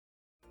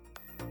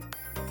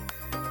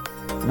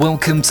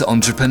Welcome to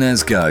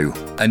Entrepreneurs Go,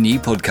 a new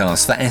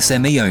podcast for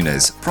SME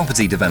owners,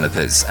 property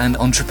developers and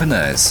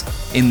entrepreneurs.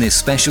 In this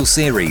special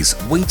series,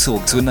 we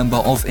talk to a number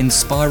of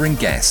inspiring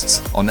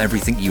guests on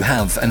everything you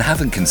have and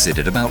haven't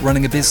considered about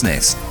running a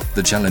business,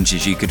 the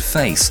challenges you could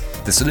face,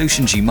 the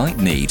solutions you might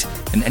need,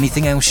 and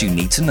anything else you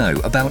need to know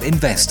about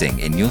investing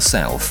in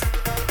yourself.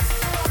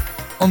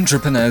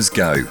 Entrepreneurs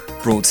Go,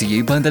 brought to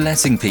you by The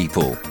Letting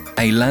People,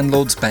 a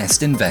landlord's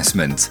best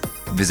investment.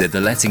 Visit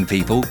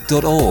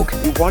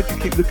thelettingpeople.org. Why do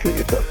you keep looking at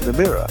yourself in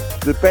the mirror?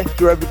 The best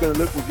you're ever going to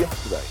look was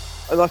yesterday.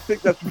 And I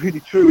think that's really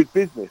true with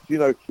business. You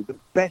know, the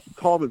best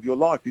time of your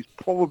life is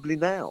probably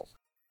now.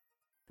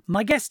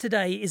 My guest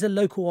today is a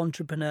local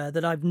entrepreneur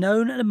that I've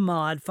known and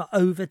admired for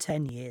over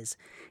 10 years.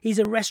 He's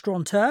a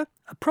restaurateur,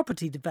 a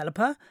property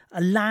developer,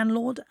 a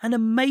landlord, and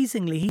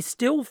amazingly, he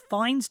still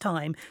finds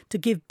time to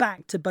give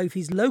back to both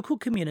his local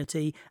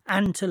community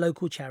and to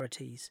local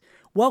charities.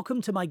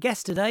 Welcome to my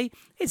guest today.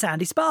 It's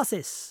Andy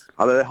Sparsis.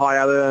 Hello, hi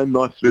Alan.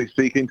 Nice to be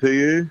speaking to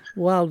you.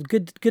 Well,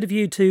 good of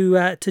you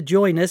to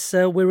join us.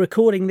 We're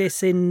recording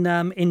this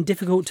in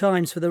difficult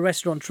times for the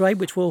restaurant trade,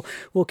 which we'll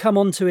come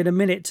on to in a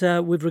minute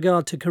with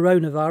regard to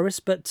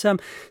coronavirus. But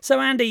so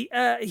Andy,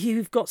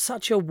 you've got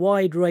such a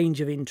wide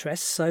range of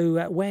interests.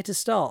 So where to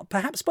start?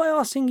 Perhaps by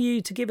asking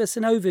you to give us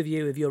an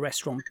overview of your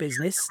restaurant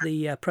business,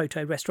 the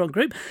Proto Restaurant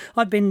Group.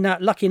 I've been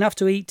lucky enough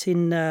to eat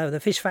in the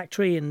Fish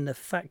Factory and the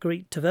Fat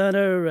Greek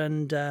Taverna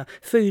and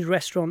food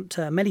restaurant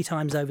many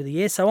times over the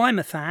years, so I'm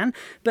a fan.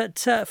 But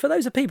for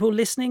those of people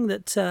listening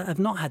that have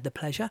not had the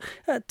pleasure,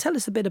 tell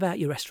us a bit about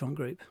your restaurant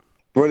group.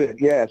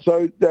 Brilliant, yeah.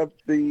 So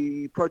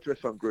the Proto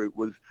Restaurant Group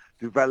was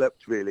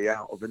developed really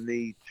out of a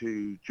need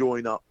to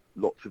join up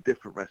lots of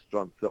different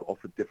restaurants that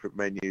offered different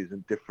menus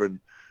and different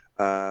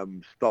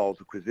styles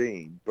of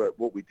cuisine. But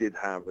what we did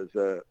have as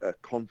a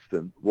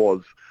constant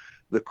was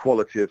the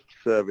quality of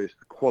service,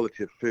 the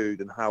quality of food,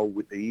 and how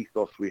with the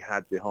ethos we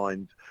had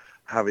behind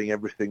having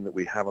everything that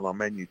we have on our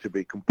menu to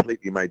be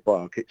completely made by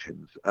our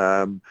kitchens.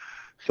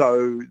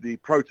 So the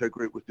Proto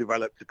Group was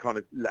developed to kind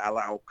of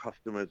allow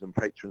customers and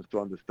patrons to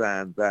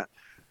understand that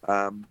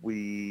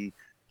we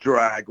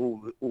drag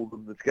all of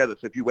them together.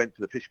 So if you went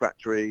to the Fish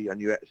Factory and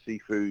you ate a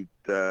seafood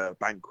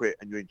banquet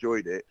and you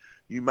enjoyed it,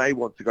 you may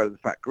want to go to the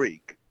Fat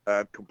Greek.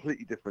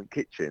 Completely different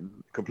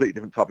kitchen, completely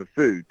different type of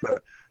food,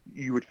 but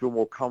you would feel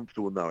more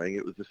comfortable knowing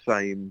it was the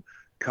same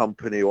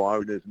company or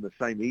owners and the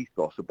same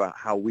ethos about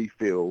how we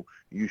feel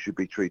you should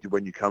be treated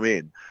when you come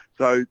in.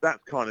 So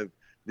that's kind of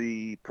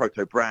the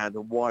Proto brand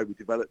and why we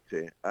developed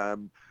it. As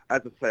I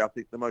say, I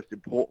think the most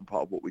important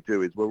part of what we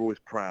do is we're always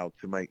proud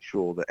to make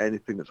sure that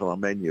anything that's on our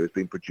menu has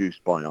been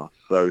produced by us.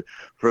 So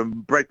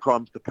from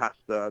breadcrumbs to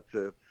pasta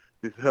to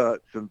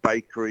desserts and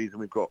bakeries,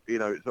 and we've got,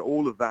 so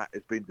all of that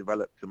has been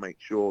developed to make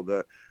sure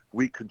that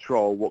we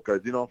control what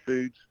goes in our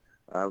foods.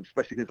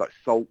 Especially things like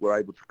salt, we're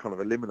able to kind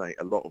of eliminate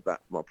a lot of that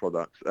from our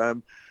products.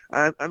 And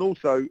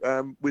also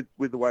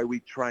with the way we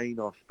train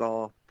our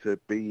staff to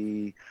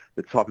be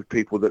the type of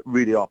people that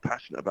really are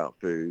passionate about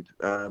food.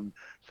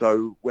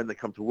 So when they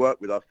come to work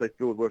with us, they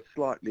feel we're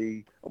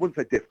slightly, I wouldn't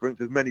say different,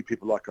 there's many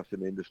people like us in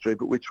the industry,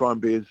 but we try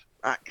and be as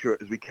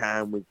accurate as we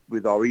can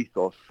with our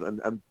ethos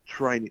and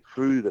train it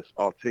through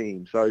our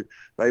team. So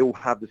they all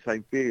have the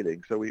same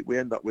feeling. So we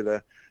end up with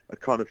a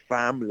kind of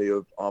family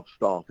of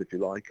staff, if you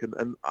like.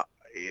 And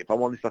if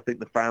I'm honest, I think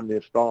the family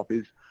of staff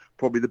is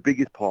probably the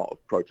biggest part of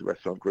Proto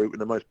Restaurant Group,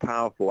 and the most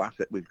powerful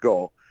asset we've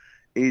got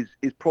is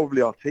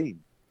probably our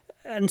team.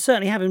 And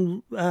certainly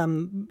having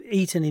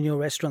eaten in your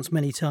restaurants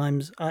many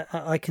times,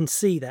 I can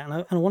see that.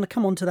 And I want to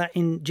come on to that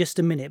in just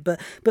a minute.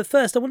 But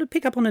first, I want to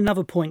pick up on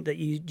another point that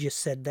you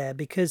just said there,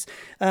 because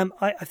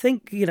I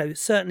think,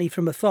 certainly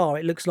from afar,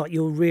 it looks like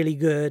you're really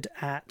good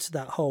at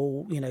that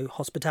whole,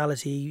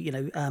 hospitality,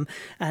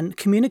 and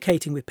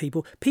communicating with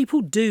people.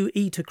 People do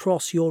eat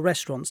across your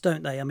restaurants,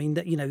 don't they? I mean,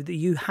 that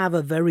you have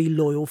a very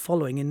loyal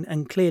following,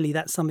 and clearly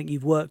that's something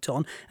you've worked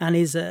on and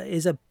is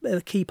a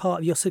key part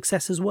of your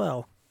success as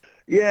well.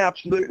 Yeah,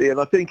 absolutely, and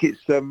I think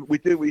it's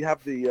we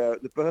have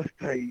the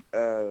birthday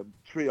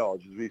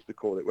triage, as we used to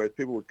call it, where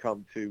people would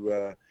come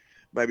to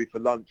maybe for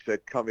lunch,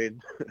 they'd come in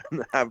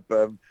and have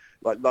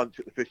like lunch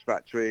at the Fish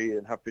Factory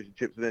and have fish and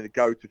chips, and then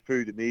go to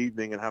food in the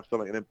evening and have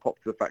something, and then pop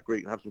to the Fat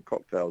Greek and have some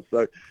cocktails.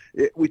 So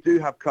we do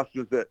have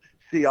customers that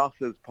see us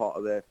as part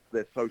of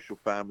their social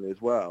family as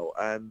well,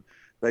 and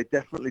they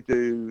definitely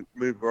do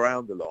move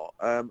around a lot,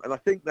 and I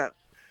think that's.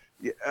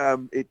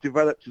 It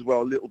develops as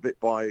well a little bit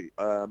by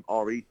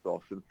our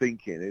ethos and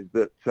thinking is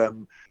that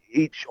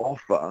each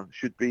offer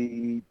should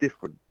be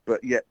different,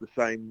 but yet the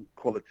same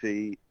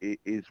quality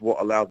is what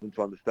allows them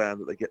to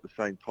understand that they get the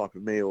same type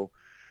of meal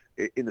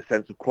in the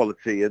sense of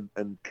quality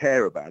and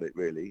care about it,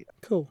 really.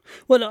 Cool.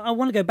 Well, I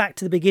want to go back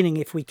to the beginning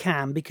if we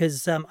can,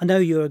 because I know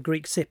you're a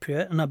Greek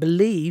Cypriot, and I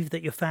believe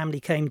that your family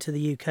came to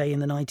the UK in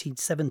the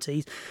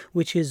 1970s,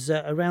 which is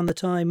around the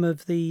time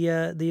of the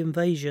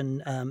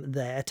invasion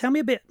there. Tell me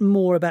a bit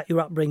more about your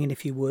upbringing,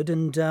 if you would,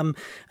 and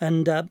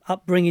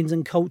upbringings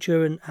and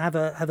culture, and have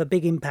a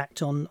big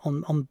impact on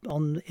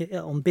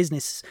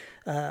business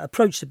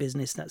approach to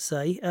business. Let's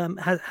say,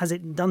 has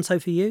it done so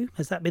for you?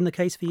 Has that been the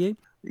case for you?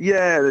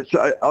 Yeah,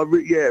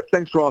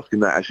 thanks for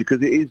asking that, actually,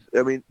 because it is,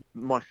 I mean,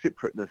 my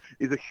Cypriotness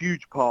is a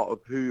huge part of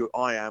who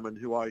I am and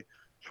who I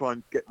try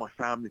and get my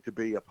family to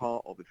be a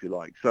part of, if you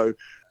like. So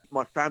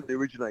my family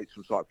originates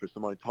from Cyprus,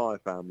 and my entire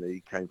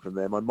family came from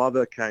there. My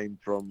mother came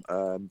from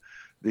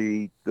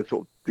the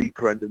sort of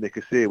deeper end of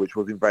Nicosia, which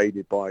was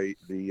invaded by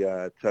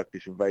the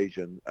Turkish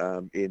invasion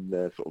in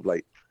the sort of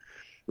late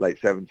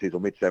 70s or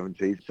mid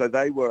 70s. So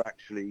they were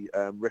actually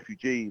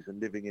refugees and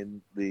living in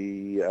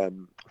the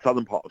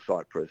southern part of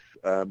Cyprus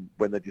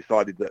when they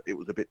decided that it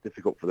was a bit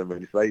difficult for them,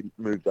 really. So they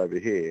moved over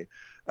here.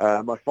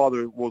 My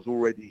father was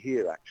already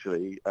here,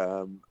 actually,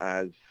 from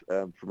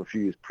a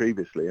few years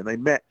previously, and they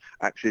met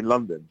actually in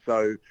London.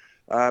 So,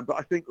 but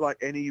I think, like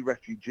any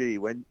refugee,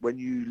 when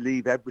you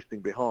leave everything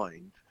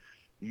behind,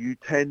 you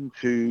tend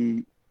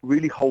to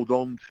really hold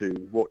on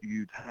to what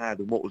you'd had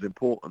and what was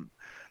important.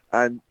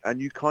 And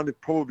you kind of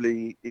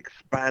probably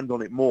expand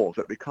on it more,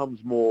 so it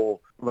becomes more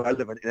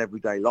relevant in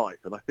everyday life.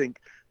 And I think,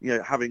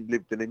 having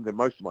lived in England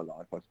most of my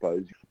life, I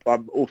suppose,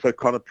 I'm also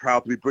kind of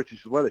proud to be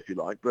British as well, if you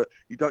like, but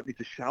you don't need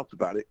to shout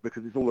about it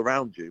because it's all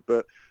around you.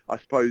 But I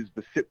suppose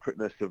the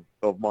Cypriotness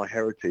of my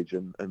heritage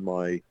and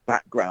my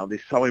background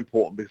is so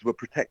important because we're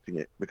protecting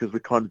it, because we're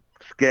kind of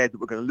scared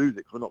that we're going to lose it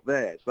because we're not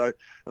there. So,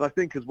 and I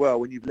think as well,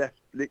 when you've left,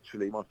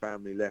 literally, my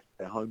family left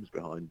their homes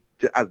behind,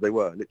 as they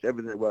were, literally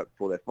everything they worked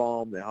for, their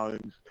farm, their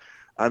homes,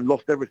 and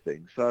lost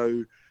everything.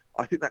 So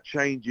I think that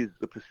changes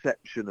the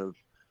perception of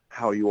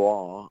how you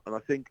are. And I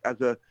think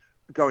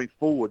going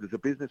forward as a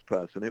business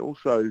person, it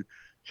also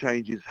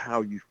changes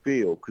how you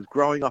feel, because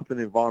growing up in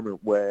an environment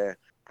where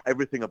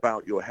everything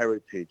about your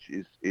heritage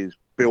is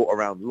built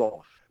around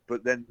loss,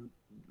 but then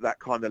that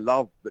kind of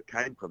love that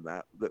came from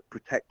that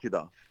protected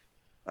us,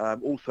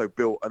 also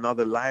built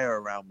another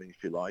layer around me,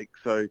 if you like.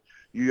 So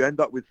you end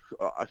up with,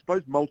 I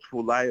suppose,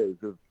 multiple layers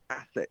of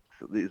assets,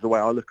 is the way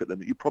I look at them,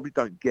 that you probably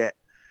don't get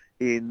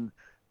in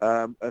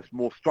a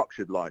more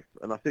structured life.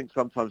 And I think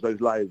sometimes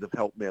those layers have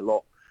helped me a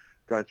lot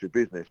going through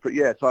business. But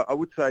yeah, so I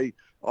would say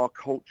our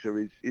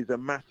culture is a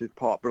massive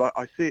part, but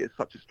I see it as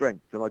such a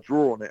strength, and I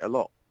draw on it a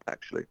lot,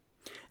 actually.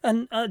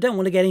 And I don't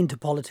want to get into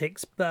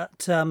politics, but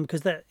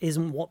because that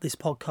isn't what this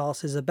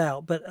podcast is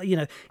about. But,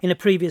 in a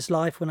previous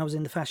life, when I was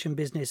in the fashion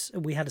business,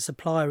 we had a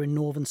supplier in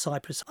northern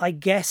Cyprus. I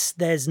guess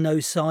there's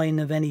no sign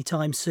of any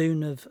time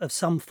soon of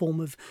some form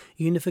of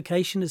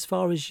unification as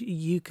far as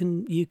you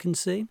can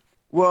see.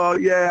 Well,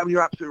 yeah, I mean,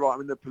 you're absolutely right. I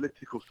mean, the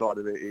political side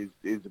of it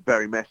is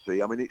very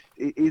messy. I mean,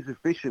 it is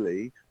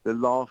officially the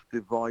last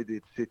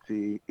divided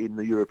city in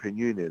the European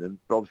Union, and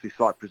obviously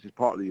Cyprus is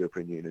part of the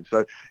European Union.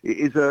 So it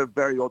is a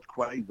very odd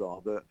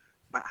quasar that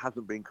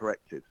hasn't been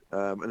corrected.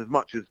 And as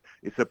much as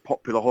it's a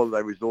popular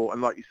holiday resort,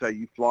 and like you say,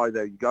 you fly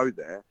there, you go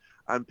there,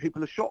 and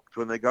people are shocked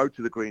when they go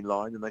to the Green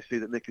Line and they see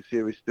that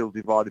Nicosia is still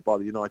divided by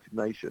the United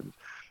Nations.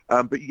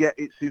 But yet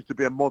it seems to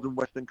be a modern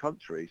Western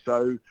country.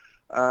 So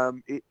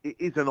it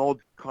is an odd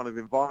kind of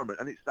environment,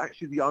 and it's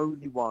actually the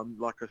only one,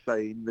 like I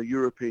say, in the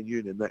European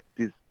Union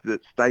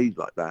that stays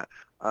like that.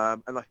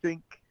 And I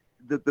think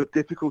the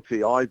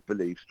difficulty, I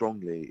believe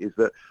strongly, is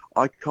that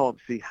I can't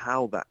see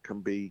how that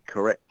can be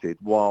corrected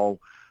while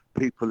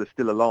people are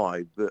still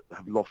alive that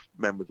have lost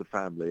members of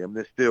family. I mean,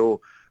 there's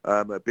still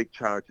a big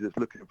charity that's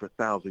looking for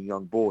 1,000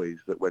 young boys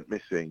that went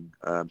missing.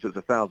 So it's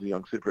 1,000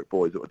 young Cypriot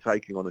boys that were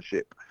taken on a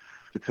ship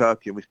to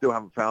Turkey, and we still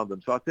haven't found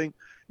them. So I think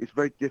it's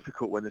very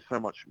difficult when there's so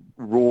much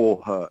raw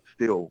hurt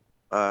still.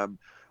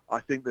 I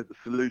think that the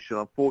solution,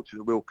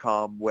 unfortunately, will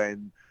come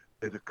when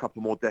there's a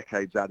couple more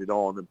decades added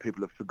on and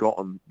people have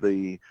forgotten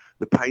the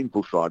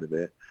painful side of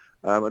it.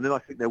 And then I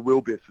think there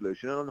will be a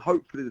solution. And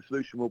hopefully the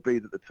solution will be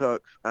that the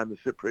Turks and the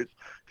Cypriots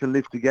can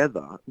live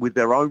together with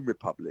their own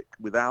republic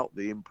without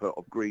the input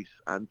of Greece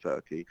and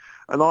Turkey.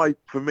 And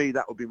for me,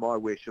 that would be my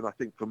wish. And I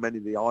think for many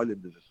of the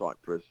islanders of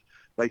Cyprus,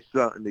 they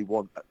certainly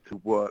want to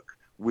work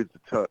with the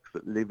Turks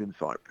that live in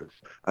Cyprus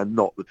and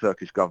not the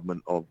Turkish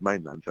government of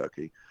mainland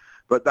Turkey.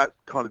 But that's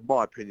kind of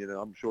my opinion, and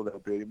I'm sure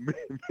there'll be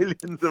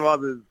millions of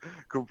others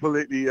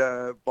completely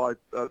by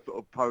sort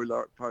of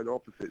polar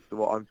opposites to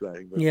what I'm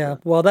saying. But, yeah,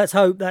 well, let's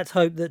hope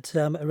that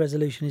a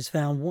resolution is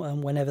found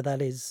whenever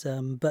that is.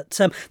 But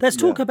let's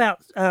talk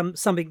about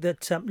something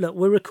that, look,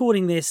 we're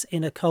recording this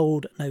in a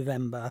cold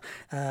November.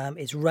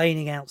 It's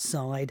raining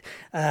outside.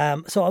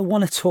 So I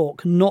want to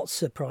talk, not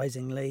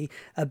surprisingly,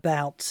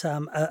 about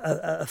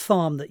a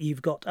farm that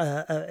you've got,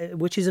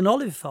 which is an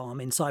olive farm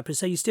in Cyprus.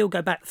 So you still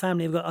go back, the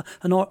family have got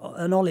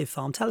an olive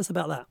farm. Tell us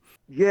about that.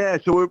 Yeah,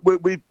 so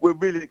we're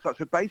really excited.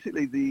 So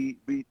basically,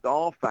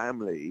 our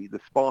family, the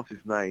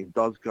Sparsis name,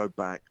 does go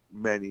back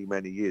many,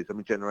 many years. I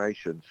mean,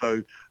 generations.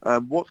 So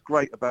what's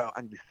great about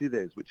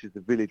Anglicides, which is the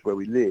village where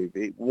we live,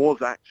 it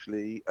was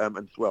actually,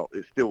 and well,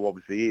 it still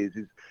obviously is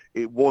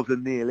it was a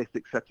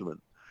Neolithic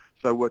settlement.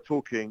 So we're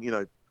talking,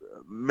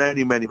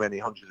 many, many, many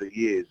hundreds of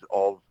years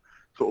of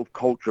sort of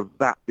culture of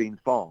that being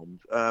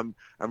farmed. And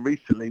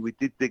recently we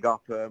did dig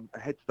up a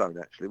headstone,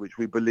 actually, which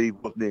we believe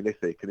was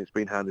Neolithic, and it's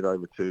been handed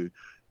over to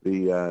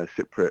the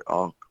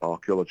Cypriot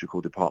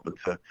archaeological department.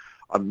 So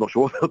I'm not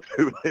sure what they'll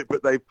do with it,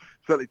 but they've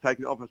certainly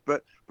taken it off us.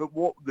 But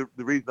what the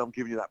reason I'm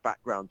giving you that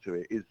background to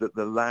it is that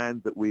the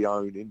land that we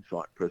own in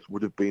Cyprus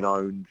would have been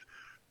owned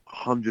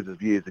hundreds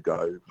of years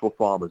ago for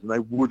farmers, and they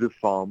would have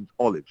farmed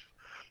olives.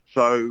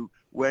 So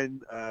when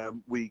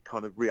we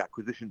kind of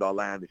reacquisitioned our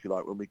land, if you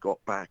like, when we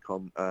got back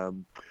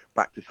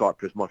to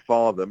Cyprus, my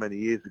father many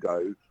years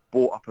ago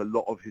bought up a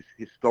lot of his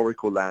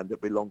historical land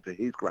that belonged to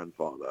his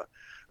grandfather,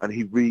 and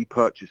he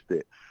repurchased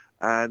it.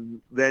 And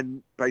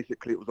then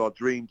basically it was our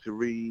dream to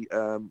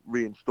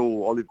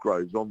reinstall olive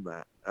groves on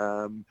that.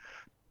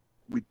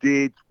 We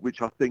did,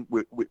 which I think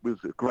was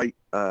a great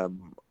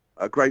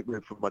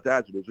move from my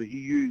dad. Was he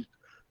used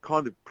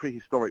kind of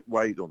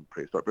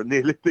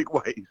Neolithic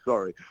ways,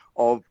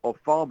 of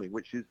farming,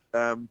 which is,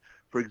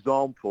 for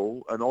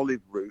example, an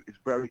olive root is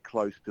very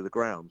close to the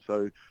ground.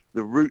 So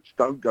the roots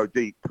don't go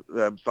deep,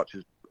 such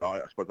as, I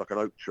suppose, like an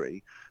oak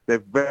tree. They're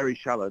very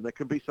shallow, and they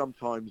can be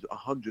sometimes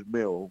 100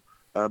 mil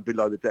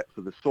below the depth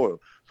of the soil.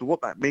 So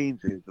what that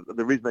means is that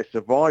the reason they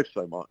survive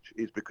so much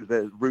is because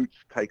their roots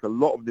take a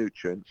lot of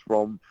nutrients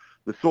from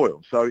the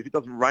soil. So if it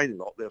doesn't rain a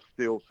lot, they'll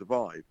still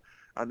survive.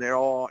 And there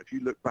are, if you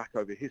look back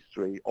over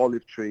history,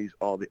 olive trees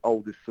are the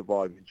oldest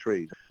surviving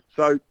trees.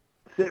 So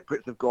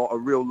Cypriots have got a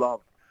real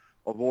love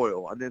of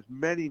oil, and there's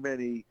many,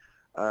 many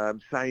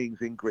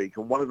sayings in Greek,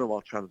 and one of them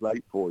I'll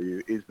translate for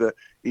you, is that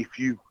if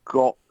you've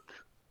got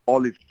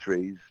olive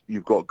trees,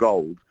 you've got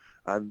gold,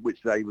 and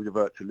which they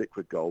revert to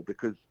liquid gold,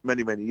 because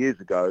many, many years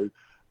ago,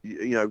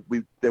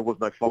 there was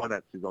no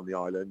finances on the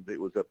island. It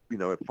was a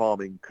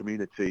farming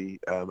community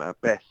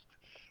at best.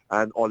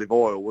 And olive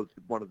oil was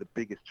one of the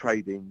biggest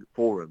trading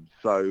forums.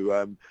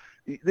 So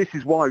this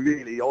is why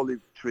really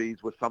olive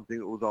trees was something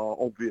that was our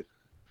obvious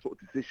sort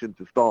of decision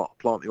to start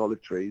planting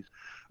olive trees.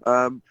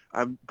 And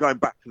going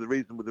back to the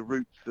reason with the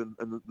roots and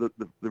the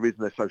reason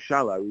they're so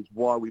shallow is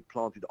why we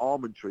planted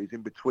almond trees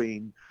in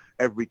between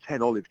every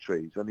 10 olive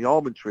trees. And the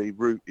almond tree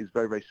root is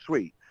very, very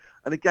sweet.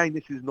 And again,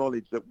 this is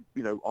knowledge that,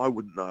 I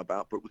wouldn't know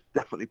about, but was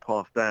definitely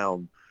passed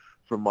down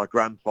from my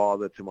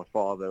grandfather to my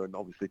father and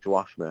obviously to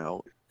us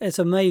now. It's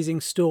an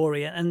amazing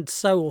story and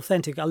so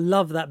authentic. I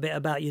love that bit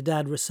about your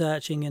dad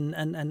researching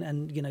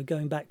and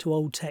going back to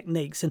old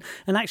techniques. And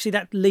actually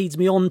that leads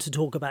me on to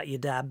talk about your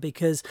dad,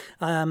 because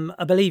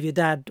I believe your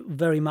dad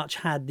very much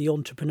had the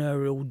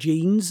entrepreneurial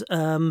genes.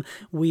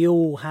 We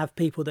all have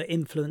people that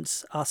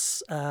influence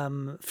us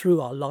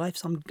through our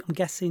lives. I'm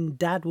guessing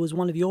Dad was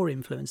one of your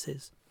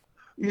influences.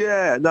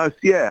 I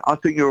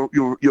think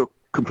you're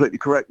completely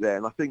correct there.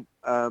 And I think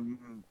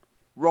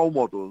role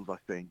models, I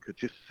think, are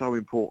just so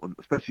important,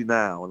 especially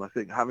now. And I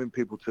think having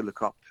people to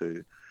look up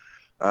to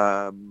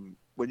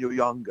when you're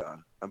younger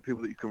and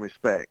people that you can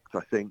respect, I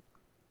think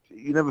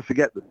you never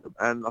forget them.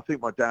 And I think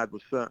my dad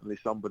was certainly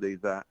somebody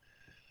that,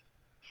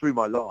 through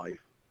my life,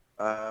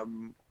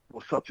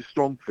 was such a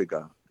strong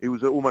figure. He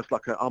was almost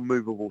like an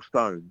unmovable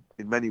stone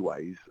in many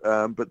ways,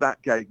 but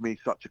that gave me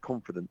such a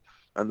confidence,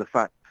 and the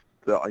fact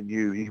that I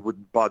knew he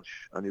wouldn't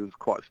budge, and he was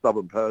quite a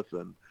stubborn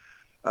person.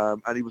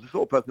 And he was the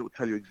sort of person that would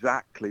tell you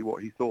exactly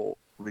what he thought,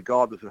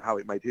 regardless of how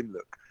it made him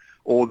look,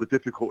 or the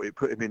difficulty it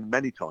put him in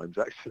many times,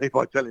 actually,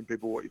 by telling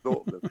people what he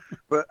thought of them.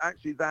 But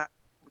actually that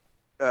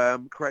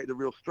created a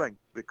real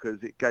strength,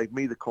 because it gave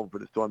me the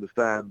confidence to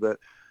understand that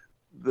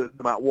no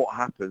matter what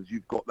happens,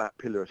 you've got that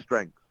pillar of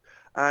strength.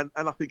 And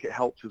I think it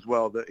helps as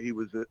well that he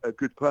was a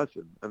good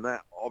person, and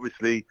that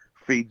obviously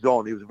feeds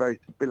on. He was a very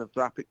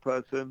philanthropic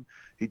person.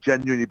 He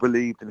genuinely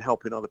believed in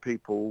helping other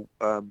people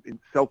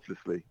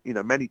selflessly,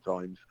 many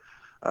times.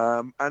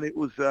 And it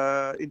was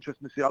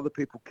interesting to see other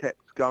people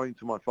kept going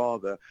to my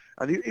father.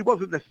 And he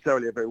wasn't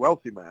necessarily a very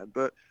wealthy man,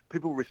 but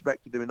people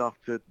respected him enough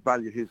to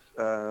value his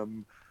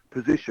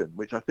position,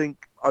 which I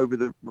think over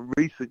the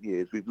recent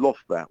years we've lost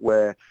that,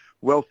 where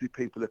wealthy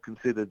people are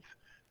considered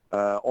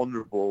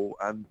honourable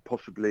and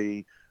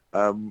possibly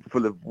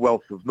full of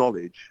wealth of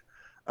knowledge,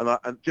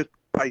 and just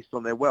based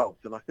on their wealth.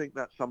 And I think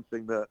that's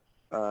something that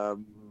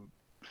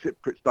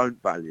Cypriots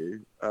don't value,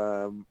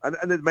 and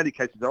in many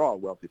cases there are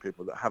wealthy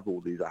people that have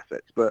all these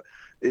assets, but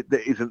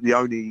that isn't the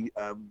only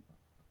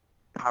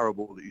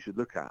parable that you should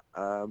look at.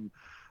 And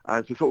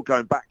so, sort of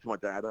going back to my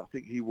dad, I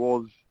think he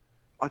was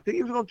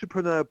an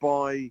entrepreneur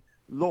by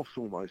loss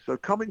almost. So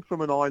coming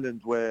from an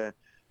island where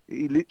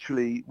he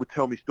literally would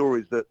tell me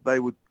stories that they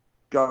would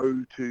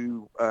go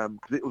to,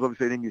 because it was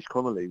obviously an English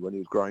colony when he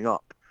was growing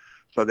up,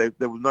 so there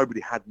was nobody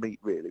had meat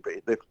really,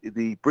 but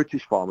the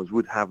British farmers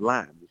would have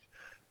lambs.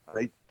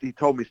 He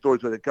told me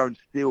stories where they'd go and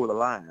steal the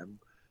lamb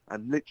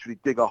and literally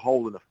dig a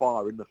hole in the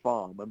fire in the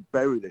farm and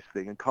bury this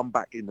thing and come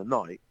back in the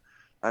night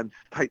and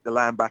take the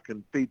land back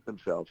and feed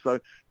themselves. So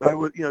they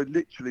were,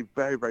 literally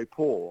very, very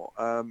poor.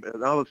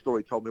 Another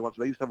story told me once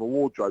they used to have a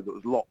wardrobe that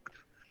was locked,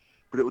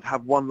 but it would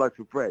have one loaf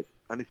of bread.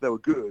 And if they were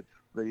good,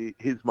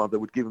 his mother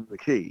would give him the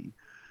key,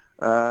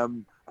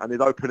 and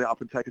they'd open it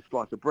up and take a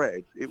slice of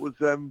bread. It was,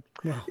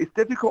 It's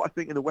difficult, I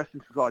think, in a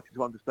Western society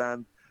to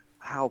understand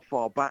how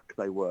far back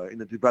they were in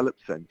a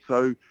developed sense.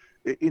 So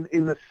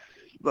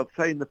let's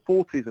say in the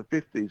 40s and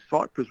 50s,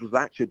 Cyprus was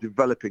actually a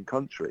developing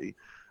country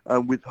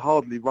with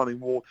hardly running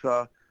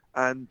water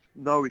and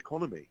no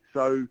economy.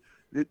 So,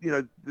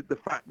 the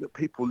fact that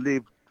people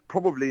lived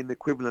probably in the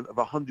equivalent of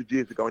 100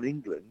 years ago in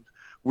England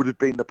would have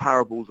been the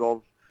parables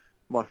of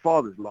my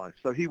father's life.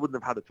 So he wouldn't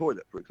have had a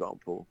toilet, for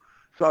example.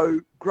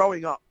 So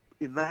growing up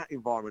in that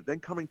environment, then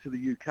coming to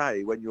the UK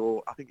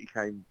I think he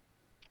came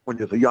when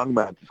he was a young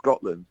man to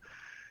Scotland,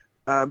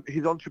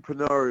 his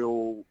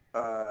entrepreneurial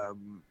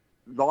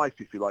life,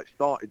 if you like,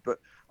 started, but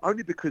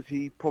only because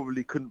he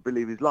probably couldn't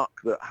believe his luck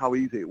that how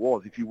easy it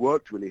was if you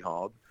worked really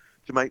hard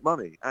to make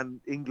money. And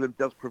England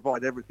does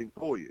provide everything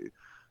for you.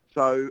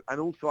 So, and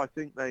also I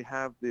think they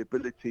have the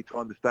ability to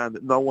understand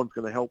that no one's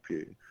going to help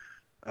you.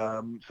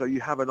 So you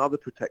have another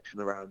protection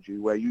around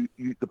you where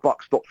the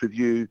buck stops with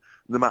you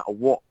no matter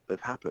what has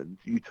happened.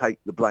 You take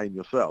the blame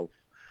yourself.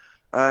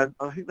 And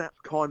I think that's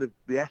kind of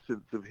the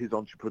essence of his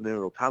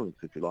entrepreneurial talents,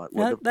 if you like.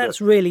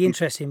 That's really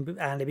interesting,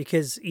 Andy,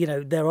 because,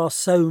 there are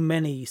so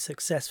many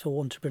successful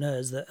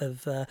entrepreneurs that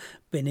have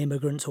been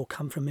immigrants or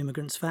come from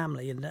immigrants'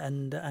 family.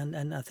 And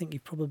I think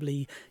you've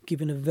probably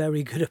given a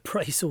very good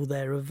appraisal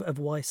there of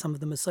why some of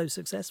them are so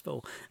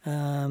successful.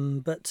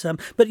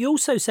 But you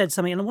also said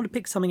something, and I want to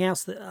pick something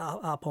else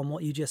up on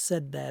what you just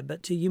said there.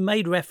 But you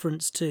made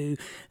reference to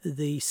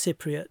the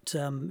Cypriot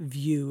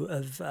view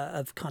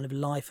of kind of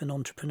life and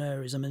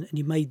entrepreneurism, and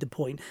you made the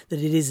point that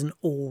it isn't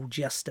all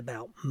just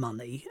about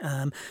money.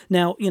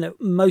 Now,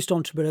 most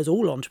entrepreneurs,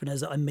 all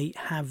entrepreneurs that I meet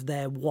have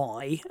their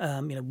why.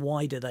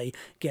 Why do they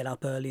get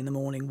up early in the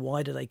morning?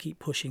 Why do they keep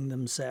pushing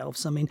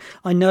themselves? I mean,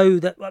 I know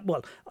that,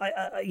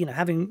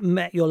 having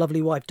met your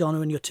lovely wife,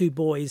 Donna, and your two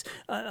boys,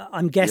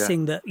 I'm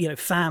guessing that,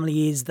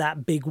 family is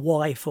that big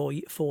why for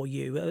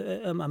you.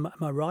 Am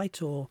I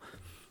right? Or...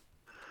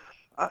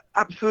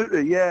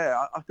 Absolutely,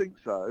 yeah, I think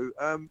so.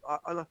 And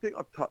I think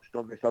I've touched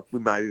on this. We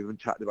may have even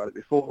chatted about it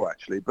before,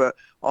 actually. But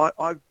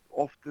I've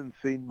often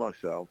seen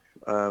myself.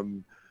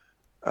 It's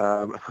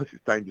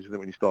dangerous, isn't it,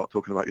 when you start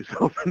talking about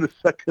yourself in the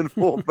second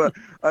form. But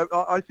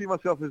I see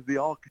myself as the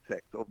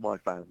architect of my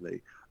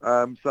family.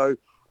 So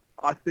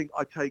I think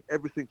I take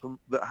everything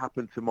that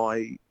happened to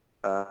my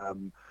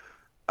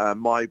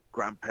my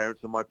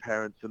grandparents and my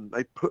parents, and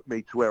they put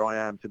me to where I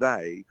am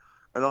today.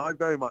 And I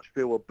very much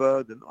feel a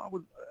burden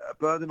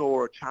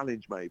or a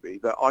challenge maybe,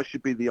 that I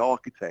should be the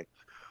architect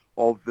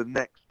of the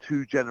next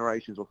 2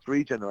 generations or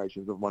 3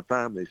 generations of my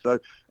family. So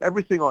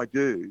everything I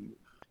do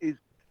is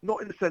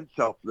not in a sense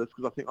selfless,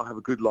 because I think I have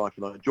a good life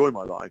and I enjoy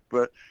my life,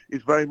 but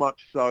it's very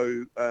much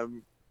so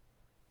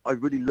I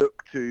really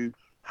look to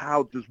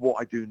how does what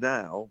I do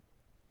now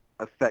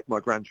affect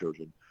my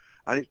grandchildren.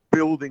 And it's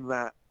building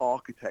that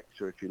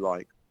architecture, if you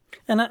like.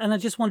 And I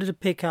just wanted to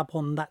pick up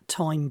on that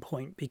time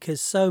point,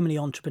 because so many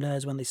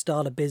entrepreneurs, when they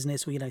start a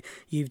business,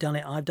 you've done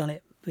it, I've done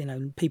it,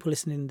 people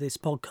listening to this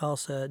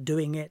podcast are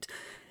doing it,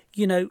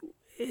 you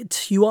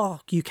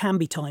can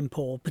be time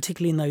poor,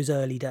 particularly in those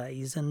early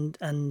days,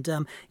 and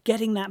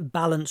getting that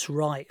balance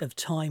right of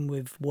time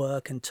with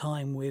work and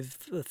time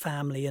with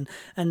family,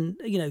 and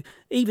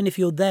even if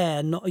you're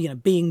there,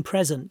 not being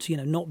present,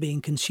 not being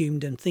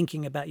consumed and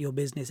thinking about your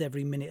business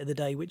every minute of the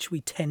day, which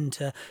we tend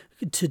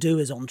to do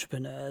as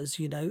entrepreneurs.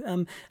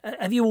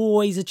 Have you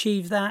always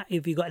achieved that?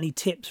 Have you got any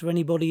tips for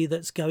anybody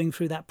that's going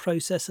through that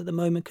process at the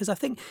moment? Because I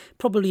think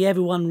probably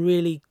everyone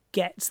really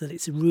gets that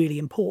it's really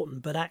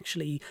important, but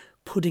actually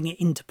putting it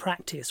into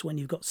practice when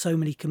you've got so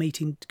many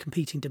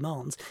competing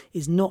demands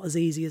is not as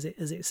easy as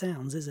it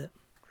sounds, is it?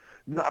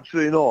 No,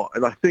 absolutely not.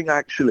 And I think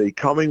actually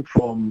coming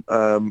from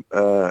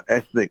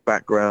ethnic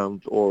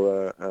background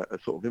or a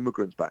sort of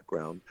immigrant's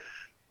background,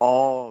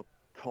 our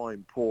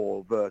time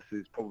poor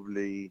versus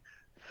probably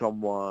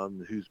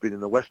someone who's been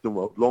in the Western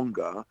world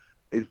longer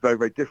is very,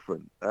 very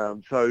different.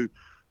 So,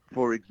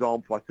 for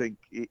example, I think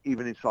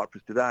even in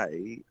Cyprus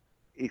today,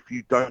 if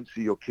you don't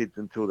see your kids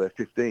until they're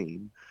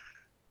 15,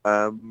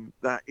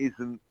 that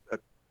isn't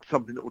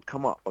something that would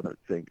come up, I don't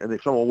think. And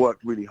if someone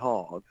worked really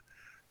hard,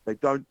 they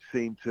don't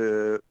seem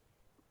to,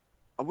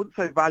 I wouldn't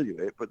say value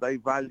it, but they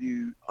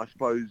value, I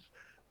suppose,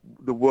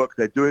 the work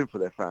they're doing for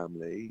their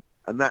family,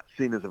 and that's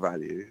seen as a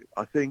value.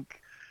 I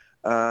think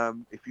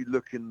if you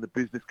look in the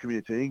business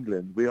community in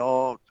England,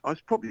 I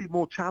was probably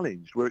more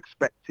challenged. We're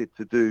expected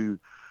to do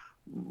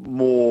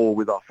more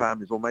with our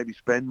families, or maybe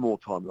spend more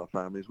time with our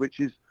families, which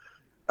is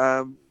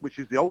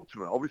the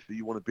ultimate. Obviously,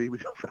 you want to be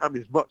with your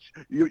family as much.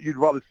 You'd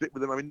rather sit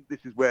with them. I mean,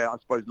 this is where I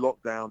suppose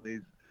lockdown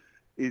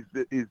is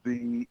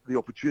the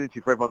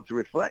opportunity for everyone to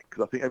reflect,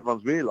 because I think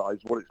everyone's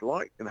realised what it's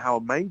like and how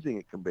amazing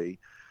it can be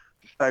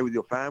to stay with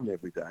your family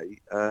every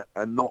day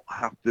and not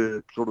have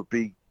to sort of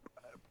be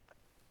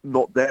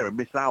not there and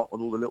miss out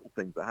on all the little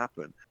things that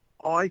happen.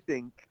 I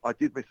think I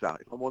did miss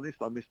out. If I'm honest,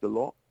 I missed a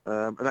lot.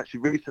 And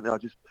actually recently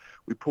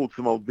we pulled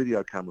some old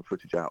video camera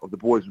footage out of the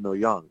boys when they were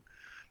young.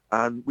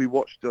 And we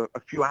watched a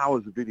few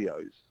hours of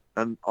videos.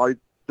 And I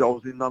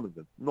was in none of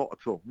them. Not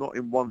at all. Not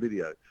in one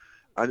video.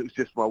 And it was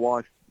just my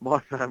wife, my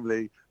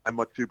family, and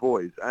my two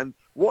boys. And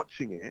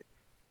watching it,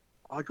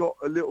 I got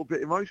a little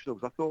bit emotional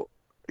because I thought,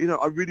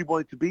 I really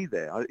wanted to be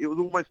there. It was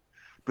almost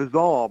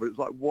bizarre, but it was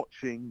like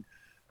watching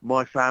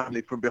my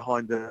family from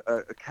behind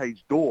a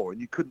cage door,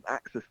 and you couldn't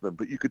access them,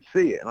 but you could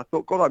see it. And I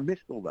thought, God, I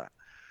missed all that.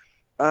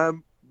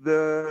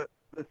 The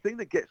thing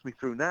that gets me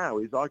through now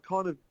is I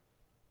kind of,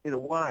 in a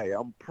way,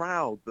 I'm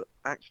proud that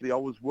actually I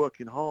was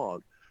working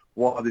hard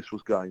while this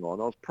was going on.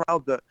 I was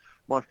proud that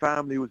my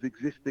family was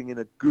existing in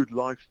a good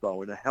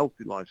lifestyle, in a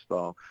healthy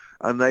lifestyle,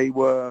 and they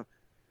were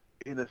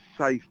in a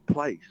safe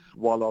place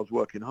while I was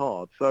working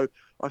hard. So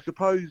I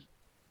suppose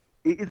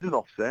it is an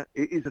offset,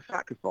 it is a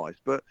sacrifice,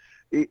 but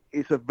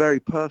it's a very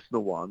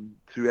personal one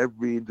to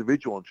every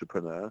individual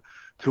entrepreneur,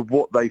 to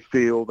what they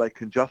feel they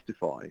can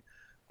justify.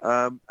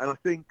 And I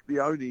think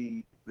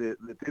the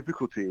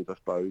difficulty is, I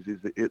suppose,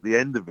 is that at the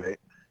end of it,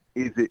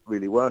 is it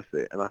really worth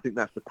it? And I think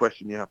that's the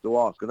question you have to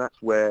ask. And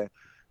that's where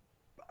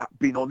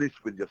being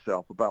honest with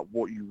yourself about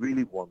what you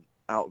really want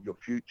out of your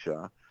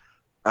future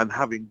and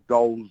having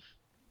goals,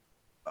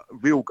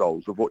 real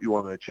goals of what you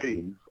want to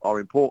achieve,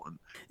 are important.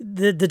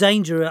 The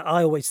danger,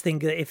 I always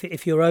think, that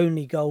if your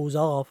only goals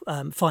are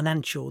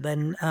financial,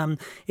 then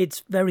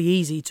it's very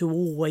easy to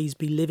always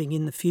be living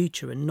in the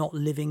future and not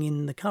living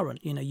in the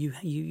current.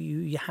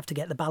 You have to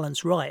get the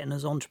balance right. And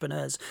as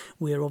entrepreneurs,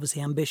 we're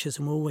obviously ambitious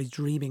and we're always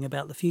dreaming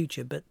about the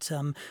future. But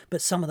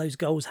some of those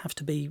goals have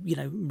to be,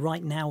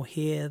 right now,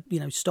 here,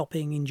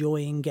 stopping,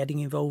 enjoying, getting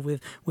involved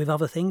with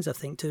other things, I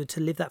think, to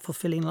live that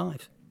fulfilling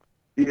life.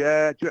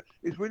 Yeah,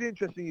 it's really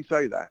interesting you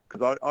say that,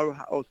 because I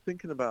was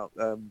thinking about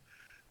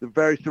the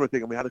very similar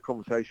thing, and we had a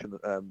conversation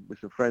with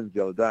some friends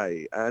the other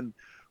day, and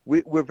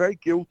we're very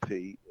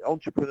guilty,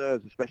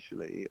 entrepreneurs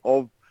especially,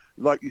 of,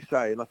 like you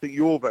say, and I think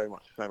you're very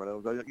much the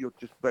same, you're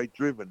just very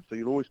driven, so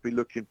you'll always be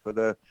looking for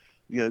the,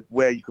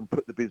 where you can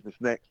put the business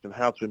next and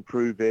how to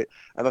improve it,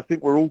 and I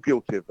think we're all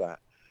guilty of that,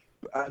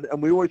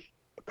 and we always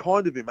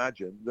kind of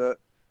imagine that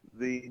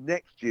the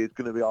next year is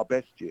going to be our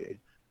best year,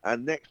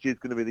 and next year's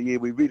going to be the year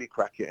we really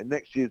crack it, and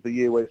next year's the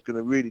year where it's going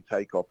to really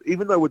take off,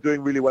 even though we're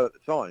doing really well at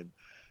the time.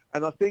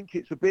 And I think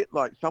it's a bit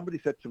like, somebody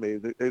said to me,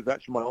 it was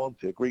actually my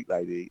auntie, a Greek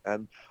lady,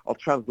 and I'll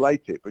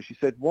translate it, but she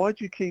said, why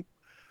do you keep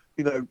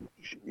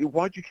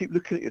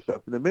looking at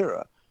yourself in the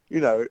mirror?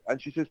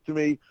 And she says to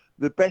me,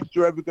 the best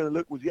you're ever going to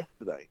look was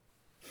yesterday.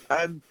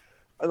 And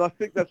I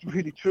think that's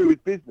really true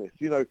with business.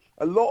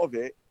 A lot of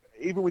it,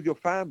 even with your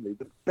family,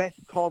 the best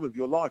time of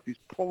your life is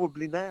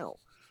probably now.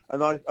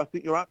 And I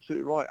think you're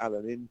absolutely right,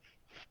 Alan, in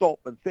stop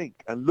and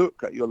think and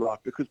look at your life,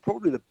 because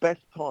probably the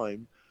best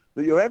time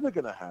that you're ever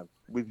going to have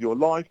with your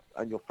life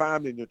and your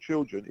family and your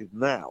children is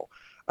now.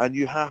 And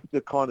you have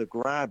to kind of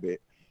grab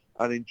it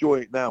and enjoy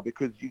it now,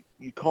 because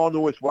you can't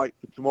always wait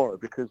for tomorrow,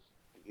 because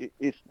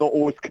it's not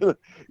always going to,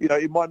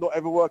 it might not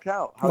ever work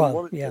out how you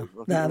want it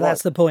to.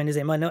 That's the point, is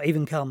it might not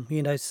even come,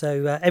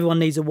 so everyone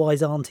needs a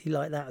wise auntie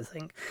like that, I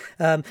think.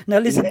 Now,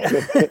 listen,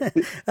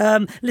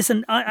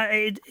 listen,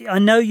 I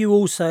know you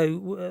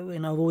also,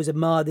 I've always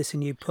admired this,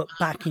 and you put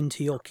back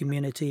into your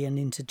community and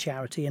into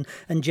charity.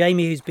 And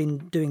Jamie, who's been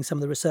doing some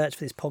of the research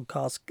for this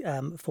podcast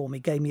for me,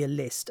 gave me a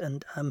list.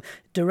 And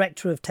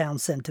Director of Town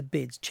Centre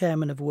Bids,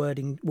 Chairman of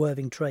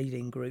Worthing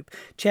Trading Group,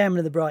 Chairman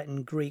of the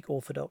Brighton Greek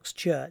Orthodox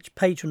Church,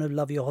 Patron of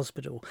Love Your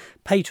Hospital,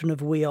 Patron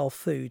of We Are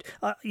Food.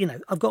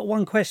 I've got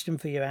one question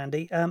for you,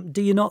 Andy.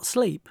 Do you not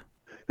sleep?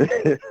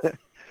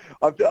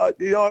 I'm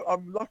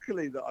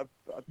luckily that I've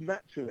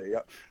naturally.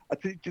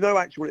 Do you know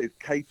actually what it is?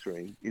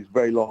 Catering is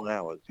very long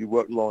hours. You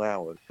work long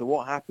hours. So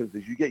what happens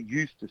is you get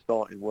used to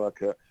starting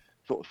work at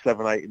sort of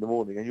 7, 8 in the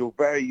morning, and you're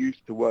very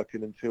used to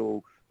working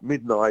until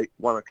midnight,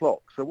 1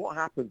 o'clock. So what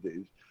happens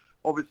is,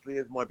 obviously,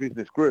 as my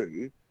business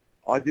grew,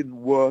 I didn't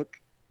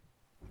work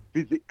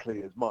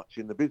physically as much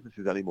in the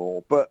businesses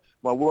anymore, but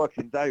my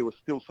working day was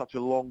still such a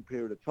long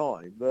period of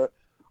time that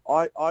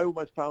I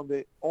almost found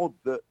it odd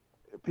that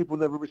people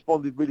never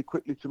responded really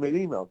quickly to me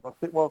in emails. I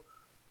think, well,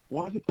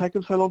 why does it take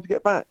them so long to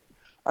get back?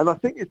 And I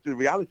think the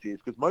reality is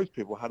because most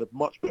people had a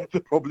much better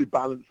probably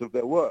balance of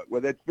their work,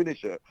 where they'd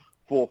finish at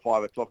 4 or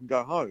 5 o'clock and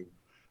go home.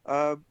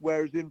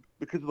 Whereas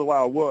because of the way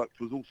I worked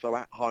was also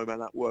at home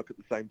and at work at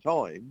the same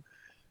time,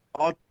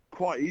 I'd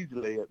quite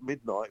easily at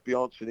midnight be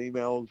answering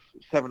emails,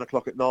 7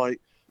 o'clock at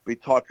night, be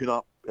typing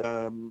up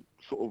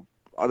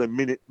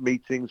minute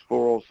meetings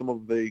for some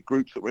of the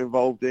groups that we're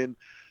involved in.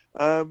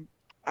 And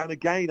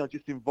again, I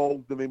just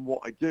involve them in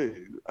what I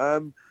do.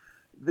 An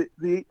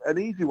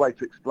easy way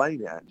to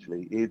explain it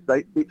actually is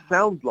it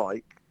sounds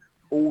like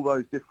all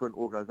those different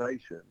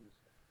organisations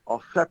are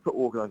separate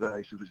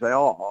organisations, which they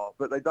are,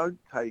 but they don't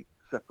take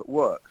separate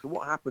work. So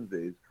what happens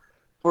is,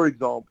 for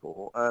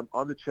example,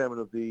 I'm the chairman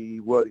of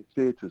the Worthing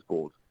Theatres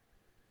Board.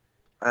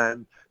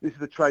 And this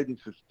is a trading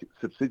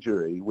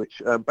subsidiary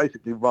which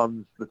basically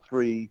runs the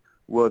 3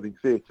 Worthing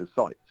Theatre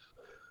sites.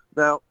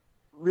 Now,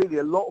 really,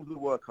 a lot of the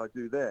work I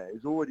do there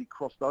is already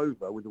crossed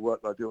over with the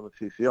work I do on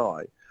the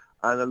TCI,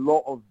 and a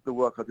lot of the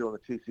work I do on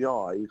the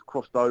TCI is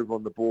crossed over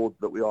on the board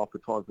that we are for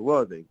Times of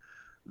Worthing.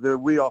 The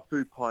We Are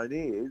Food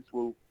Pioneers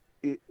will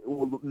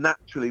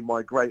naturally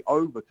migrate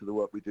over to the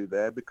work we do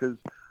there, because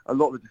a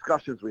lot of the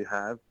discussions we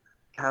have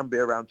can be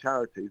around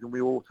charities, and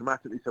we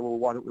automatically say, well,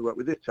 why don't we work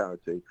with this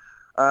charity?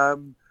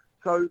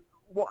 So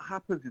what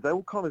happens is they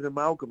all kind of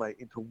amalgamate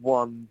into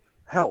one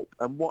help,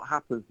 and what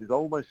happens is I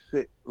almost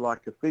sit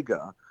like a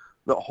figure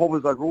that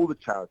hovers over all the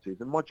charities,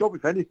 and my job,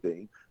 if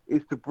anything,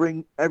 is to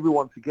bring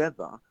everyone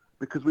together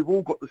because we've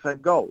all got the same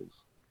goals.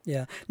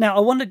 Yeah. Now, I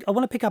want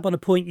to pick up on a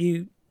point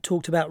you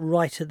talked about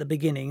right at the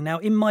beginning. Now,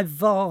 in my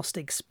vast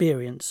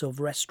experience of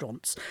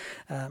restaurants,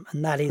 and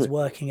that is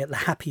working at the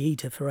Happy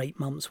Eater for 8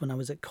 months when I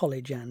was at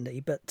college,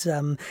 Andy, but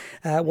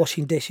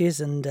washing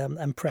dishes and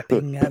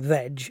prepping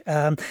veg,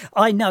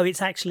 I know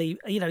it's actually,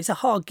 it's a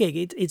hard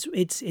gig.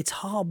 It's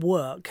hard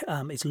work.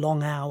 It's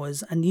long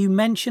hours. And you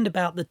mentioned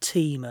about the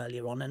team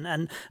earlier on,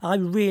 and I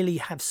really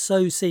have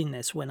so seen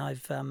this when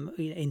I've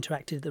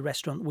interacted at the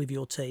restaurant with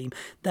your team.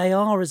 They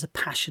are as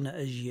passionate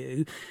as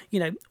you.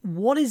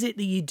 What is it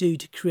that you do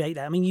to create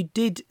that? I mean, you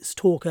did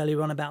talk earlier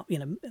on about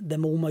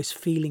them almost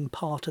feeling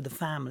part of the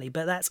family,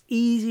 but that's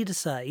easy to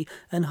say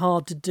and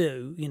hard to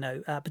do.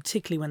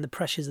 Particularly when the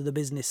pressures of the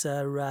business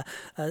are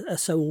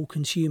so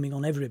all-consuming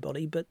on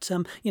everybody. But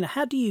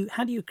how do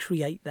you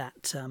create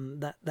that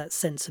that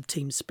sense of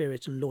team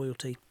spirit and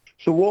loyalty?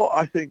 So what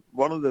I think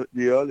one of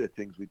the earlier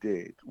things we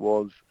did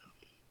was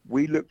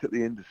we looked at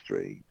the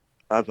industry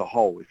as a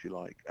whole, if you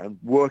like, and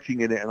working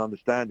in it and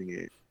understanding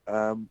it.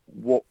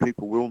 What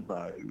people will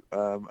know,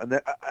 and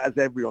as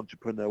every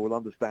entrepreneur will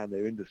understand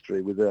their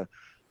industry with an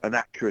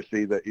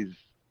accuracy that is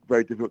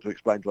very difficult to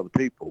explain to other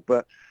people.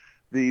 But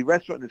the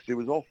restaurant industry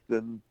was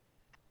often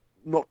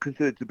not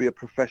considered to be a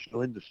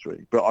professional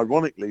industry. But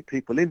ironically,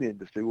 people in the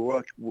industry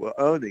were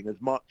earning as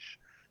much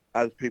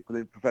as people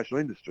in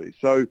professional industries.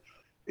 So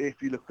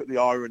if you look at the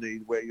irony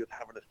where you'd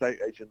have an estate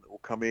agent that will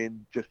come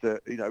in which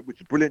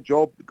is a brilliant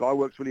job, the guy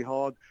works really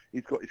hard,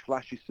 he's got his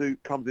flashy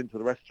suit, comes into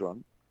the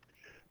restaurant,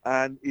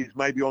 and is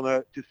maybe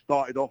just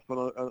started off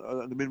on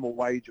a minimum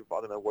wage of, I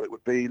don't know what it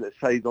would be, let's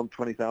say he's on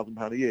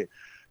 £20,000 a year.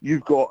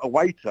 You've got a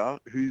waiter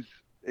who's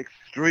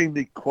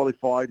extremely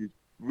qualified, who's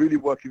really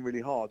working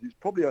really hard, who's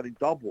probably earning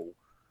double.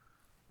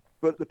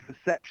 But the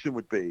perception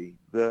would be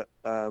that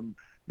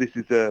this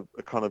is a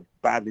kind of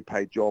badly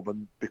paid job,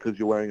 and because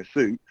you're wearing a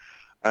suit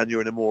and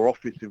you're in a more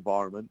office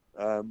environment,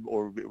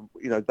 or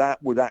that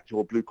would act,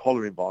 or a blue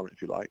collar environment,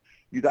 if you like,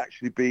 you'd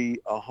actually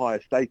be a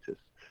higher status.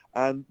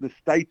 And the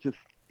status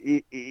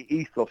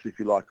ethos, if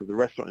you like, of the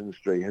restaurant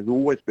industry has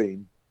always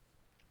been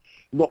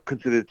not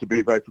considered to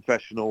be very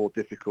professional or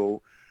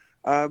difficult.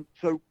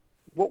 So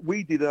what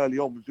we did early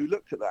on was we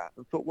looked at that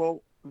and thought,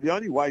 well, the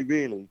only way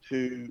really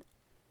to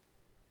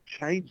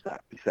change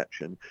that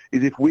perception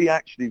is if we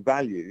actually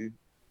value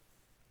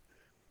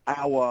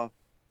our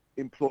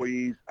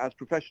employees as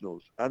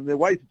professionals. And the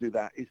way to do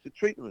that is to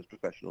treat them as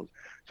professionals.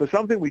 So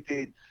something we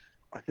did,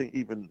 I think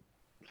even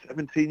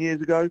 17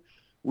 years ago,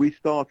 we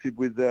started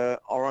with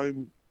our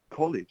own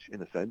college,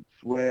 in a sense,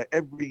 where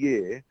every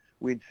year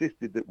we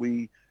insisted that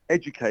we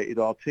educated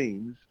our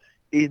teams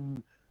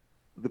in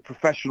the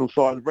professional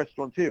side of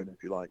restauranteering,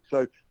 if you like.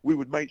 So we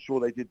would make sure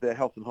they did their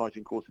health and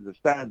hygiene courses as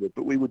standard,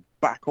 but we would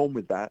back on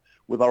with that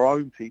with our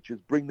own teachers,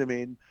 bring them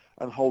in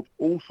and hold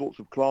all sorts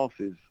of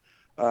classes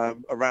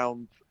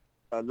around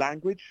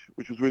language,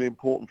 which was really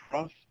important for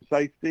us,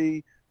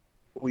 safety.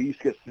 We used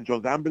to get St.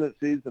 John's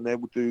ambulances, and they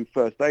would do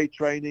first aid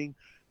training.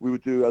 We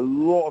would do a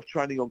lot of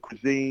training on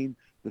cuisine,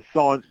 the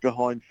science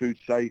behind food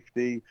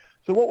safety.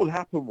 So what would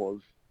happen was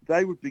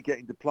they would be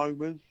getting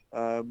diplomas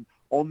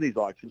on these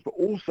items, but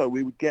also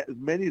we would get as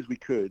many as we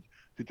could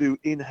to do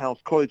in-house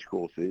college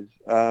courses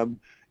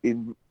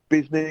in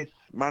business,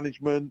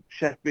 management,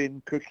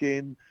 chefing,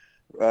 cooking,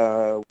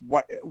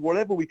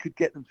 whatever we could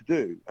get them to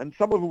do. And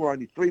some of them were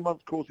only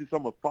 3-month courses,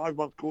 some were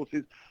 5-month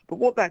courses. But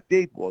what that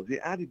did was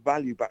it added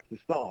value back to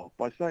staff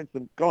by saying to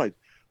them, guys,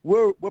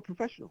 we're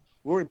professionals,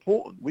 we're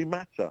important, we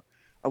matter.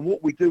 And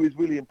what we do is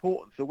really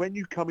important. So when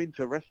you come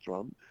into a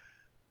restaurant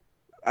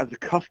as a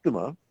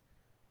customer,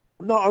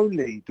 not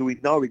only do we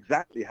know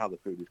exactly how the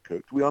food is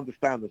cooked, we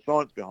understand the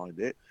science behind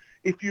it.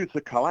 If you were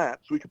to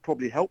collapse, we could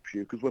probably help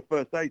you because we're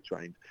first aid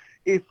trained.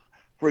 If,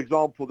 for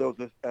example, there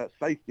was a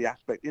safety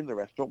aspect in the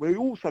restaurant, we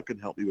also can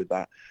help you with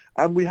that.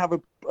 And we have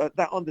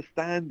that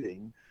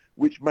understanding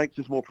which makes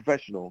us more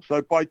professional.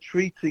 So by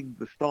treating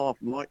the staff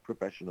like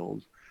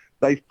professionals,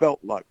 they felt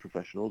like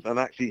professionals and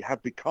actually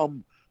have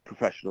become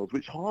professionals,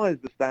 which highes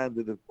the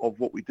standard of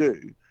what we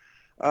do.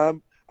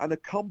 And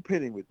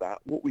accompanying with that,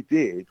 what we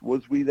did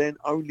was we then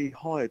only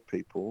hired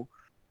people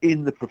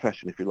in the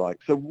profession, if you like.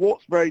 So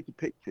what's very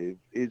depictive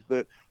is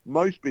that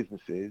most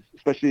businesses,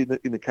 especially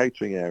in the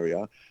catering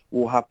area,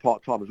 will have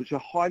part-timers, which are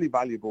highly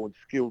valuable and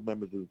skilled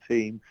members of the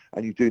team,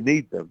 and you do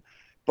need them.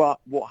 But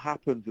what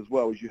happens as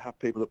well is you have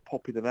people that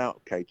pop in and out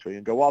of catering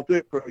and go, well, I'll do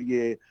it for a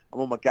year.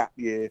 I'm on my gap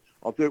year.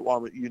 I'll do it while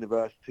I'm at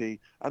university.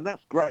 And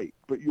that's great.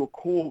 But your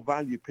core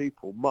value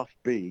people must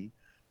be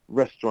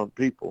restaurant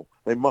people.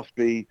 They must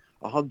be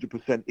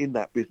 100% in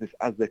that business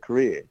as their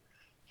career.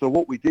 So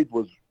what we did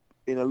was,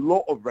 in a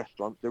lot of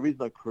restaurants, there is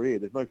no career.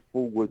 There's no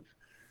forward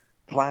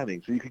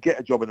planning. So you could get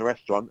a job in a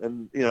restaurant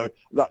and,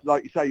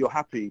 like you say, you're a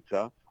happy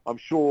eater. I'm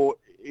sure,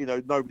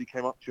 nobody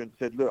came up to you and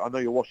said, look, I know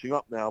you're washing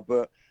up now,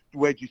 but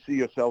where do you see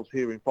yourselves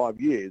here in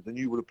 5 years? And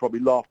you would have probably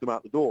laughed them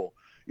out the door.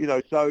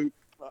 So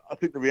I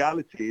think the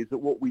reality is that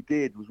what we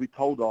did was we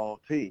told our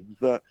teams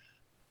that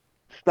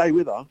stay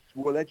with us,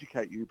 we'll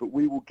educate you, but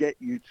we will get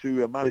you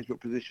to a management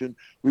position.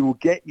 We will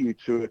get you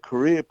to a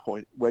career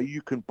point where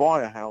you can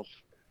buy a house,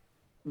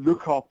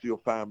 look after your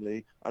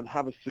family, and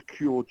have a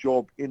secure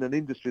job in an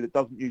industry that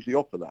doesn't usually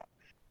offer that.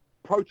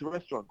 Proto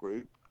Restaurant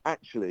Group,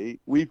 actually,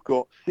 we've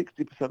got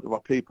 60% of our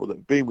people that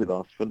have been with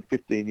us for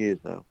 15 years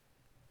now.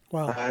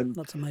 Wow, and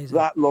that's amazing.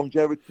 That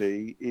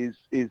longevity is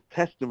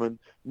testament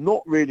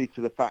not really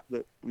to the fact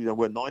that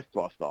we're nice to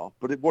our staff,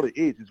 but what it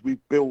is we've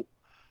built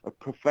a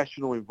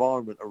professional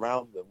environment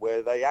around them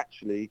where they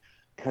actually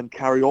can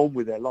carry on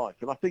with their life.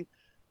 And I think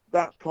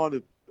that's kind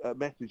of a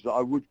message that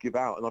I would give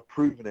out, and I've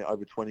proven it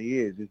over 20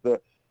 years, is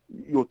that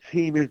your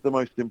team is the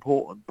most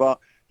important, but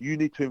you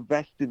need to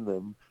invest in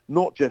them,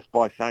 not just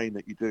by saying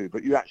that you do,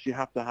 but you actually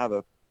have to have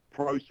a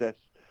process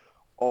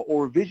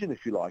or a vision,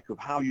 if you like, of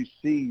how you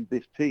see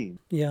this team.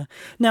 Yeah.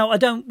 Now, I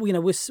don't,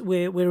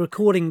 we're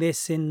recording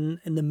this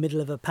in the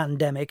middle of a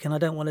pandemic, and I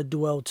don't want to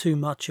dwell too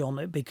much on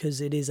it because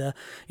it is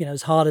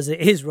as hard as it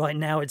is right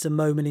now, it's a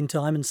moment in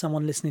time, and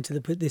someone listening to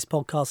this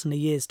podcast in a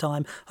year's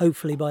time,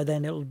 hopefully by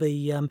then it'll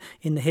be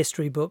in the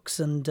history books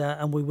and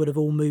we would have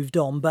all moved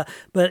on.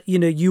 But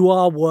you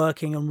are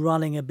working and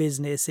running a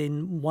business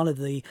in one of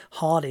the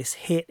hardest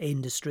hit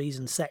industries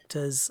and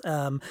sectors,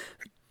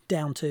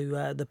 down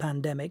to the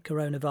pandemic,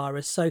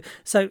 coronavirus.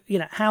 So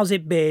how's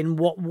it been?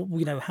 What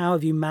how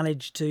have you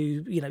managed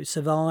to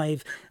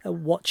survive?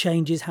 What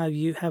changes? How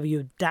have you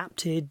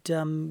adapted?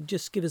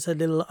 Just give us a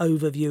little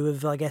overview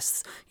of, I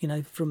guess,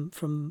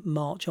 from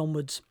March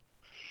onwards.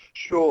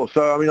 Sure.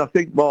 So I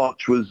think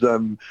March was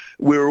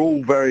we were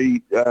all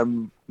very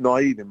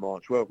naive in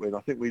March, weren't we? And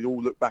I think we'd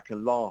all look back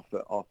and laugh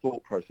at our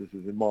thought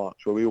processes in March,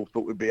 where we all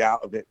thought we'd be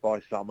out of it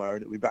by summer and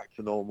it'd be back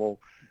to normal.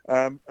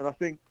 And I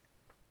think,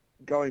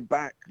 going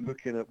back,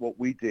 looking at what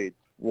we did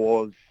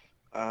was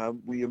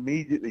we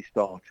immediately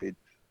started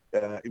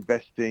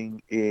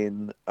investing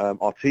in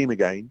our team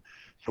again.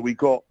 So we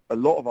got a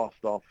lot of our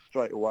staff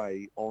straight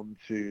away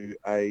onto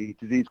a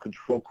disease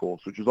control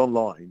course, which was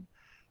online,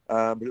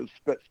 but it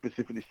was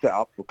specifically set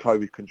up for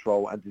COVID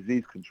control and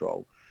disease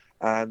control.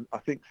 And I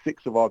think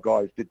 6 of our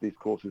guys did these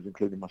courses,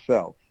 including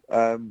myself.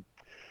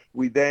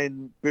 We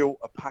then built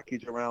a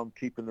package around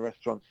keeping the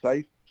restaurant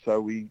safe. So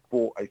we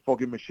bought a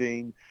fogging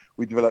machine,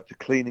 we developed a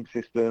cleaning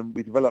system,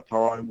 we developed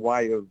our own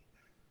way of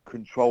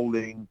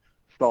controlling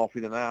staff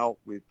in and out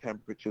with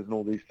temperatures and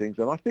all these things.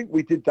 And I think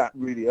we did that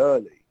really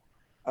early.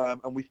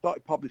 And we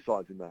started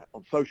publicising that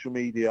on social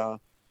media.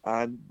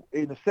 And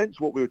in a sense,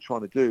 what we were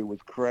trying to do was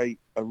create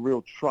a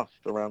real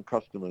trust around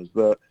customers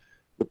that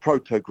the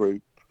Proto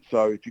group,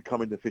 so if you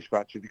come in the fish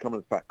factory, if you come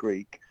in the Fat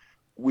Greek,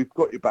 we've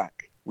got your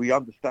back. We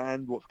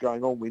understand what's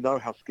going on. We know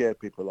how scared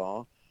people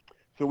are.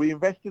 So we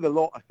invested a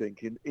lot, I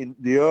think, in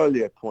the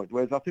earlier point,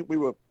 whereas I think we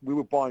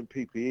were buying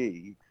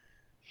PPE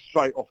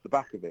straight off the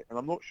back of it. And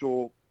I'm not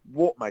sure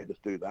what made us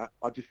do that.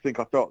 I just think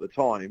I felt at the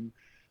time.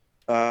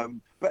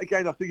 But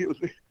again, I think it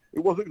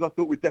wasn't because I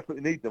thought we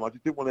definitely need them. I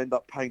just didn't want to end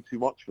up paying too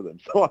much for them.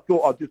 So I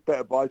thought I'd just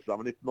better buy some,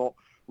 and if not,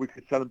 we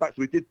could sell them back. So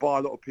we did buy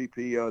a lot of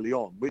PPE early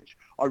on, which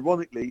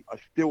ironically, I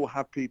still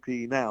have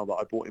PPE now that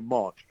I bought in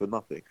March for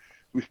nothing.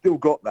 We've still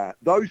got that.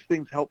 Those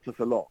things helped us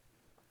a lot.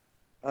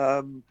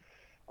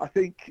 I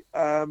think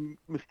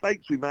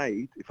mistakes we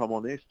made, if I'm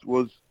honest,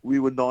 was we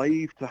were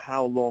naive to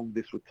how long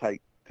this would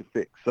take to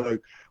fix. So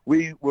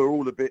we were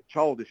all a bit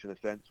childish in a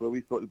sense, where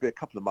we thought it'd be a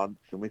couple of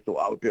months, and we thought,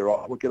 oh, it would be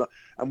all right.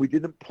 And we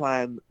didn't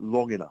plan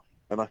long enough.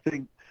 And I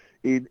think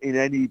in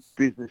any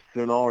business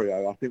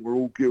scenario, I think we're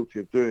all guilty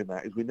of doing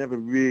that, is we never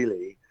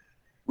really,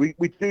 we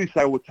do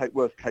say we'll take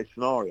worst case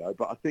scenario,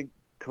 but I think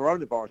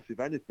coronavirus, if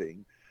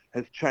anything,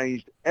 has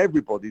changed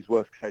everybody's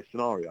worst case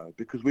scenario,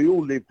 because we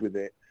all lived with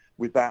it,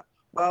 with that,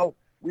 well,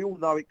 we all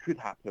know it could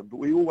happen, but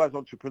we all as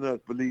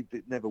entrepreneurs believed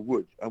it never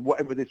would. And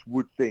whatever this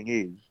would thing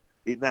is,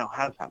 it now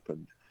has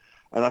happened.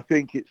 And I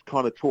think it's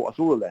kind of taught us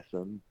all a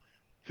lesson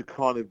to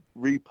kind of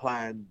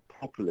replan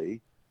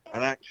properly,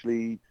 and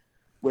actually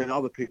when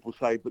other people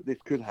say, but this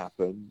could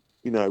happen,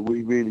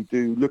 we really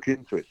do look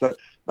into it. So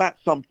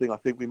that's something I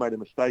think we made a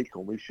mistake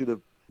on. We should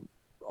have,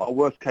 our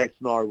worst case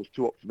scenario was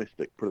too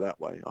optimistic, put it that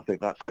way. I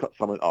think that's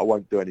something I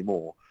won't do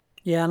anymore.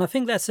 Yeah, and I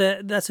think that's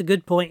a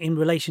good point in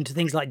relation to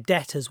things like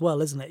debt as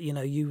well, isn't it?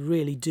 You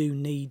really do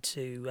need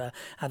to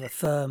have a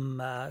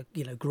firm,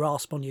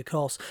 grasp on your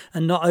costs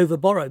and not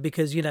overborrow,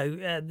 because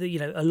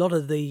a lot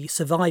of the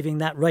surviving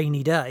that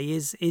rainy day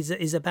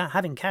is about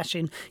having cash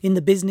in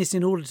the business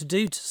in order to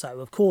do so.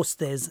 Of course,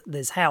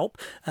 there's help,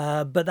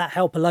 but that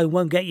help alone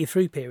won't get you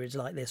through periods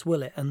like this,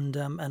 will it? And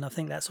I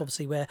think that's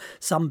obviously where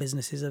some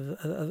businesses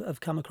have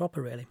come a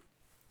cropper, really.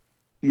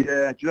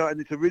 Yeah, do you know,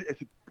 and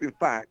in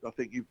fact, I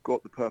think you've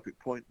got the perfect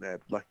point there,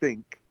 because I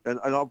think, and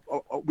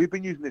we've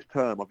been using this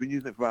term, I've been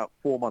using it for about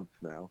 4 months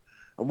now,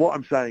 and what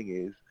I'm saying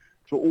is,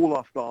 to all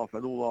our staff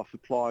and all our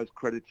suppliers,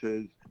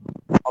 creditors,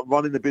 I'm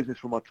running the business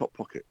from my top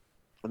pocket.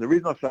 And the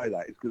reason I say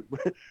that is because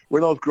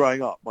when I was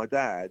growing up, my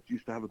dad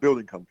used to have a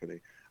building company,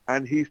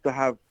 and he used to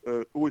have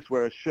always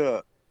wear a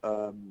shirt,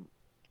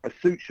 a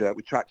suit shirt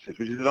with tracksuits,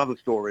 which is another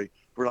story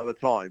for another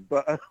time.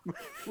 But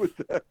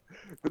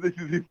but this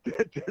is his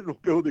general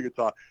building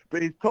attire.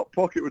 But his top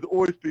pocket would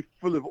always be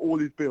full of all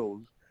his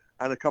bills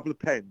and a couple of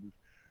pens,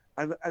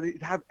 and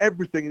he'd have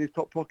everything in his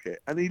top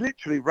pocket. And he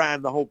literally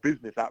ran the whole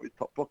business out of his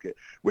top pocket,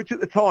 which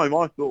at the time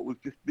I thought was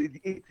just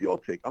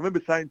idiotic. I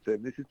remember saying to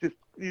him, "This is just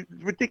it's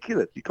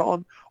ridiculous. You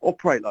can't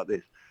operate like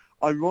this."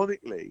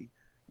 Ironically,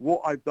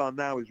 what I've done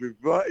now is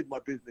reverted my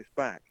business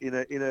back in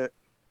a.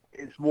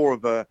 It's more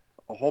of a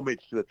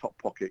homage to the top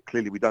pocket.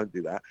 Clearly we don't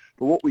do that,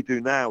 but what we do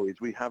now is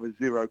we have a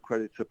zero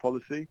creditor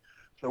policy.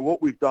 So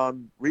what we've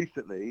done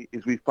recently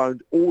is we've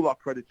phoned all our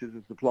creditors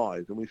and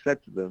suppliers, and we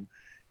said to them,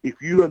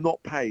 if you are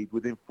not paid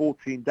within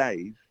 14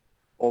 days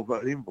of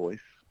an invoice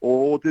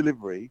or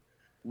delivery,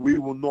 we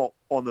will not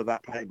honour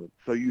that payment.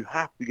 So you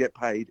have to get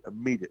paid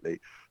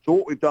immediately. So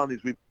what we've done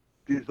is we've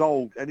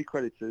dissolved any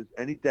creditors,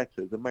 any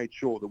debtors, and made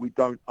sure that we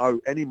don't owe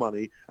any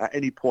money at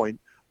any point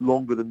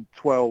longer than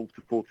 12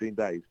 to 14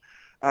 days.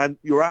 And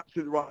you're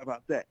absolutely right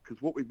about debt, because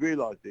what we've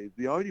realised is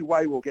the only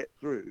way we'll get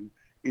through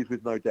is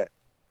with no debt.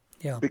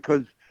 Yeah.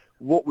 Because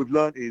what we've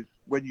learned is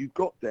when you've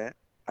got debt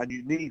and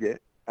you need it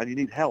and you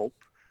need help,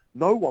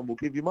 no one will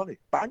give you money.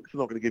 Banks are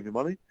not going to give you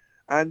money.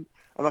 And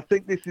I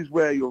think this is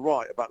where you're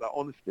right about that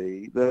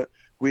honesty, that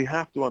we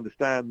have to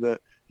understand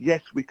that,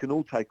 yes, we can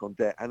all take on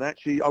debt. And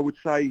actually, I would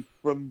say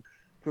from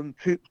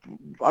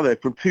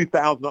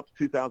 2000 up to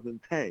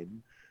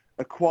 2010,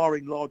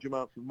 acquiring large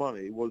amounts of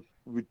money was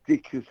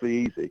ridiculously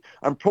easy,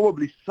 and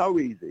probably so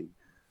easy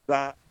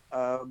that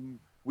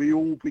we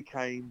all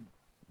became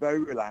very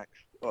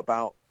relaxed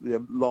about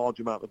the large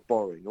amount of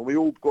borrowing, and we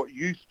all got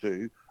used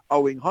to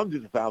owing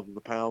hundreds of thousands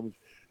of pounds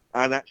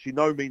and actually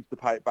no means to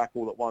pay it back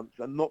all at once,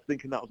 and not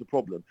thinking that was a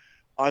problem.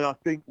 And I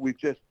think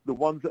the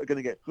ones that are going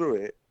to get through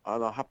it,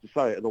 and I have to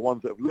say it, are the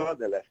ones that have learned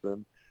their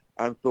lesson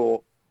and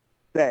thought,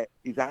 debt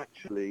is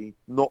actually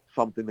not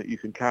something that you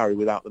can carry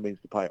without the means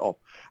to pay it off.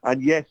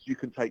 And yes, you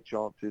can take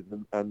chances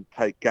and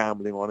take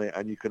gambling on it,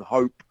 and you can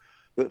hope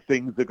that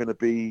things are going to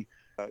be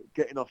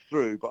getting us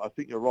through. But I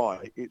think you're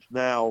right.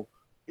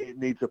 It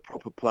needs a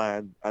proper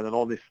plan and an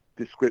honest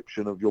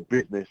description of your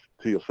business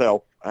to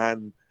yourself.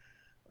 And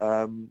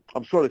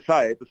I'm sorry to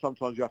say it, but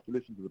sometimes you have to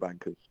listen to the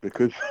bankers,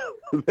 because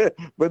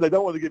when they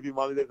don't want to give you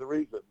money, there's a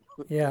reason.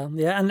 Yeah,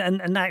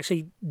 and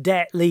actually,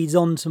 debt leads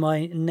on to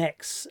my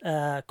next,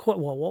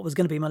 what was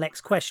going to be my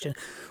next question,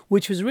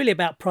 which was really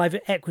about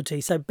private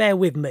equity. So bear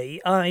with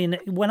me.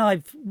 When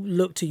I've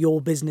looked at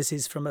your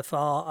businesses from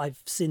afar,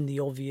 I've seen the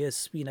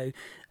obvious,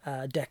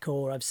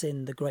 decor, I've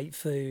seen the great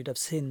food, I've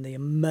seen the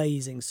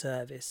amazing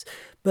service,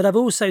 but I've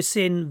also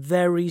seen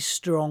very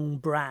strong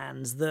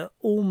brands that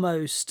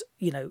almost,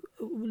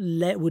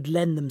 would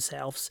lend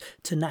themselves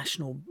to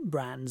national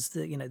brands.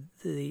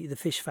 The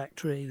Fish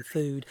Factory,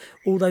 food,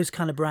 all those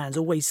kind of brands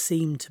always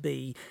seem to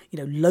be,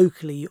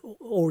 locally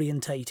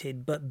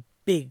orientated, but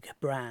big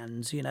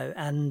brands,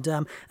 and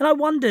I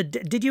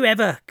wondered, did you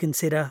ever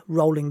consider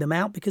rolling them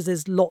out? Because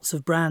there's lots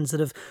of brands that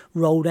have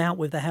rolled out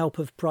with the help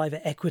of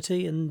private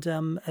equity, and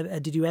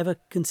did you ever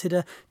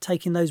consider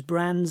taking those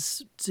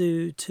brands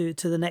to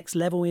the next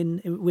level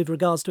with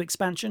regards to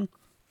expansion?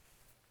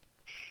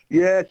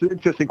 Yeah, it's an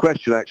interesting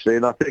question, actually,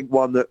 and I think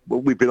one that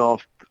we've been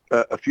asked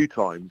a few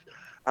times.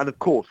 And of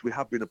course, we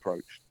have been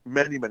approached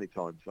many, many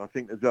times. I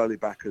think as early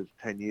back as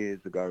 10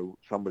 years ago,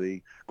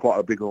 somebody, quite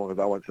a big one,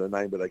 I won't say the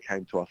name, but they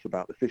came to us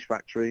about the Fish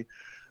Factory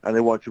and they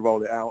wanted to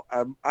roll it out.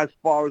 As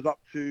far as up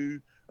to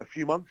a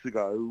few months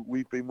ago,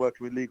 we've been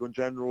working with Legal &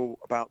 General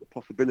about the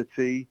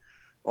possibility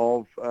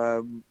of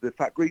the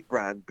Fat Greek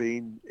brand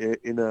being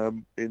in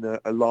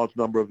a large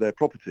number of their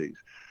properties.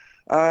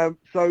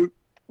 So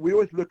we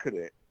always look at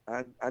it,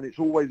 and it's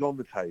always on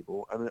the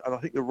table. And I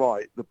think you're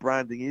right, the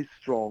branding is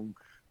strong,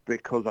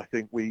 because I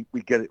think we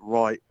get it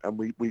right and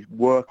we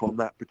work on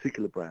that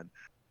particular brand.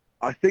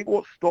 I think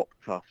what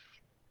stopped us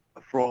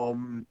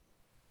from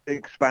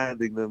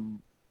expanding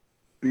them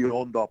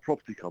beyond our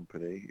property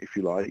company, if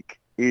you like,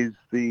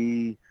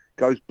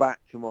 goes back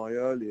to my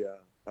earlier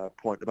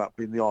point about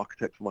being the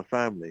architect for my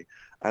family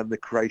and the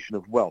creation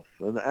of wealth.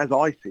 And as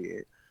I see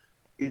it,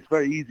 it's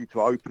very easy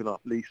to open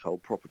up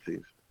leasehold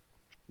properties.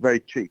 very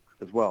cheap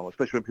as well,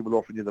 especially when people are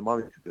offering you the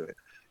money to do it.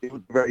 It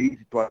was very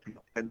easy to open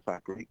up 10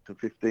 factories and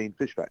 15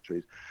 fish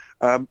factories.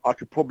 I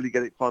could probably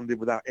get it funded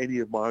without any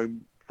of my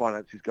own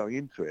finances going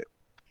into it.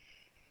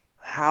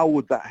 How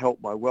would that help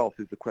my wealth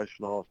is the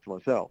question I asked to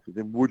myself. As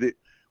in, would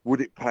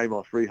it pay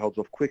my freeholds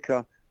off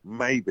quicker?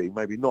 Maybe,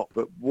 maybe not.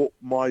 But what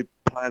my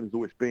plan has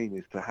always been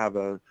is to have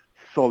a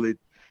solid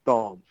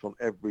stance on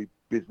every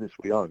business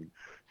we own.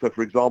 So,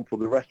 for example,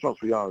 the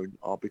restaurants we own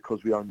are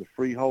because we own the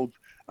freeholds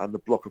and the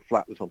block of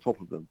flat that's on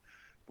top of them.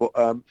 But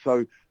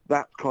so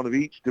that kind of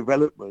each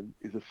development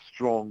is a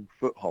strong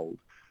foothold,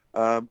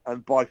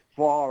 and by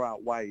far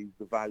outweighs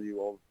the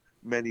value of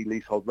many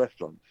leasehold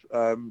restaurants.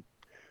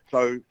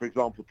 So, for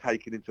example,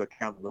 taking into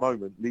account at the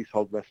moment,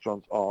 leasehold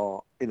restaurants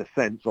are, in a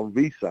sense, on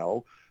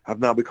resale, have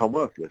now become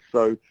worthless.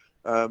 So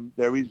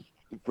there is,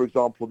 for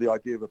example, the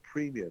idea of a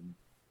premium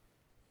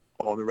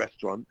on a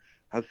restaurant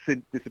has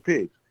since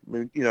disappeared. I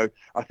mean,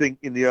 I think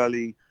in the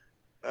early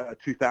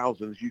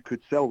 2000s, you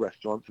could sell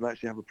restaurants and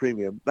actually have a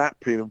premium. That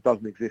premium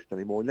doesn't exist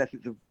anymore unless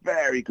it's a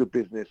very good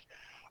business.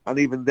 And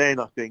even then,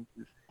 I think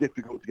it's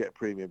difficult to get a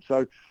premium.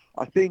 So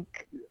I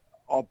think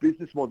our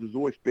business model has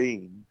always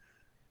been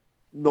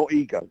not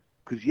ego,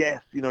 because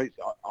yes,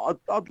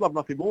 I'd love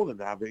nothing more than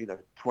to have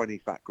 20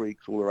 fat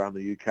Greeks all around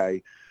the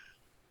UK.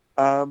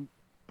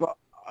 But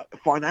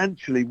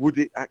financially, would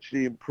it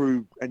actually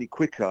improve any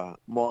quicker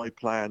my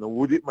plan, or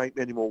would it make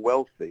me any more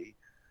wealthy,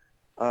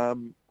 or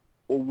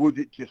would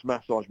it just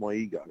massage my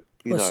ego?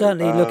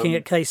 Certainly looking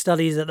at case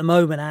studies at the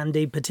moment,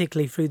 Andy,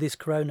 particularly through this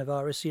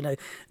coronavirus,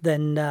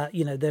 then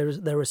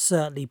there are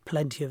certainly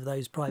plenty of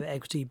those private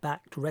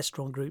equity-backed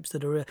restaurant groups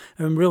that are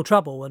in real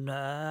trouble and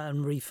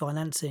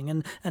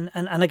refinancing. And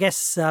I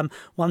guess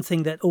one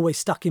thing that always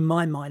stuck in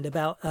my mind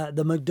about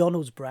the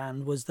McDonald's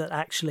brand was that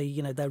actually,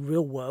 their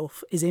real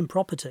wealth is in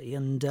property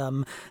and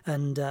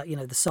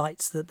the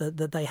sites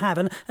that they have,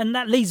 and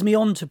that leads me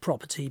on to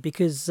property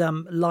because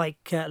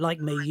like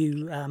me,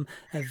 you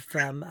have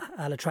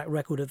had a track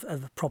record of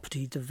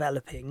property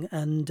developing,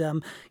 and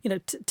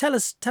tell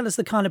us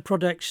the kind of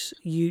projects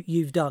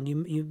you've done.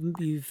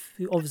 You've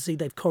obviously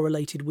they've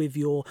correlated with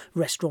your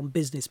restaurant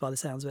business by the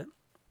sounds of it.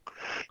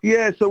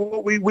 Yeah, so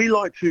what we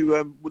like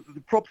to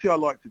the property I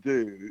like to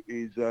do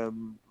is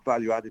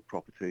value added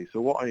property.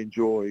 So what I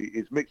enjoy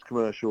is mixed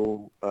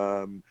commercial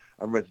and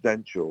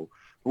residential.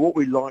 But what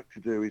we like to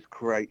do is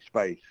create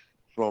space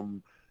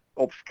from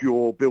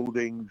obscure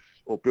buildings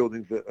or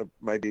buildings that are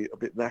maybe a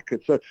bit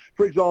knackered. So,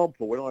 for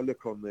example, when I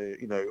look on the,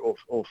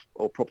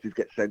 or properties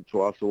get sent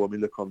to us, or when we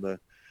look on the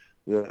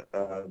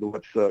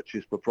web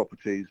searches for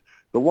properties,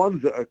 the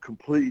ones that are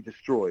completely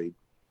destroyed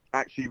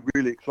actually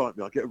really excite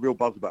me. I get a real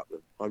buzz about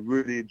them. I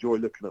really enjoy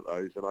looking at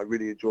those, and I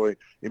really enjoy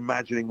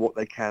imagining what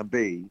they can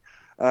be.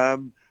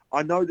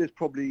 I know there's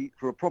probably,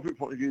 from a profit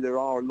point of view, there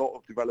are a lot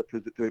of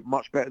developers that do it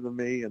much better than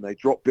me, and they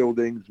drop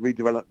buildings,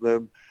 redevelop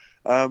them.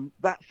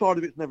 That side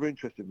of it's never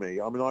interested me.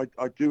 I mean,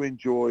 I do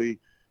enjoy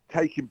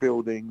taking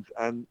buildings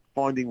and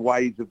finding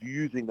ways of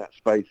using that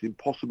space in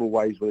possible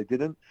ways where they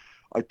didn't.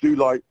 I do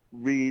like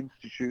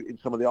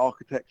reinstituting some of the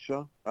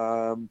architecture.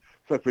 So,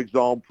 for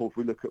example, if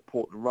we look at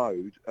Portland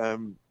Road,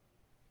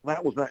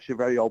 that wasn't actually a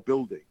very old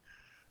building.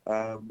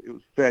 It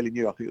was fairly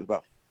new. I think it was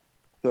about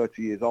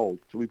 30 years old.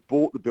 So we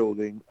bought the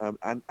building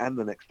and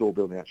the next door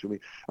building, actually.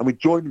 And we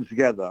joined them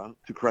together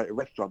to create a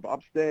restaurant. But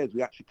upstairs,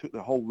 we actually took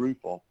the whole roof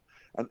off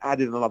and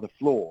added another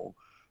floor.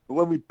 But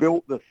when we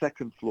built the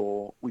second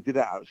floor, we did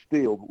it out of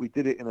steel, but we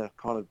did it in a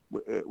kind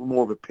of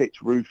more of a pitch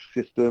roof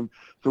system.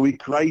 So we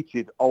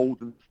created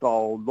olden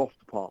style loft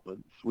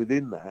apartments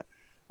within that,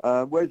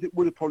 whereas it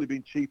would have probably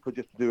been cheaper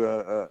just to do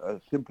a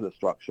simpler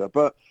structure.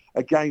 But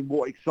again,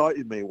 what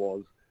excited me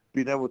was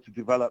being able to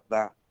develop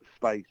that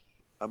space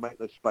and make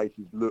those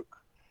spaces look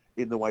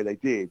in the way they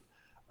did.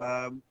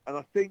 And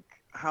I think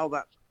how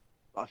that's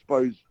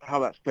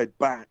fed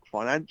back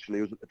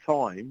financially was, at the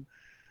time,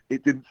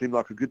 it didn't seem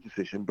like a good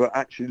decision, but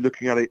actually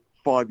looking at it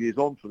 5 years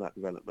on from that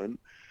development,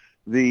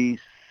 the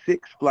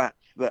 6 flats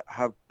that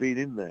have been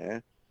in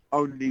there,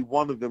 only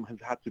one of them has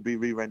had to be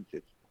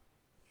re-rented.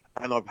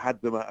 And I've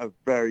had them at a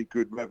very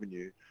good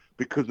revenue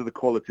because of the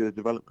quality of the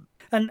development.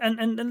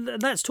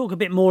 And let's talk a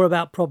bit more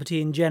about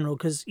property in general,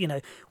 because,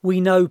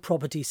 we know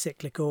property's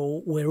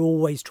cyclical. We're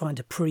always trying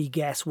to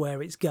pre-guess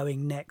where it's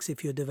going next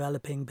if you're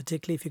developing,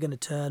 particularly if you're going to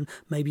turn,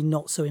 maybe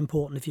not so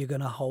important if you're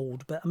going to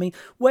hold. But, I mean,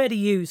 where do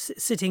you,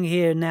 sitting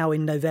here now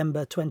in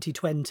November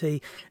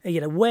 2020,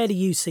 where do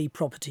you see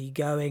property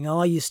going?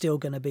 Are you still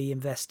going to be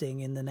investing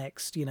in the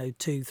next,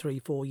 2, 3,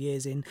 4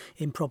 years in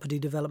property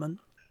development?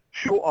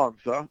 Short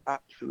answer,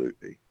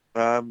 absolutely.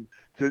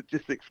 To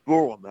just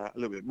explore on that a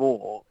little bit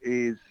more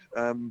is,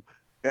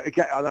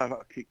 again, I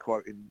know I keep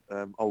quoting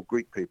old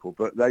Greek people,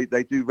 but they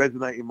do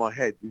resonate in my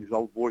head. These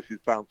old voices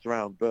bounce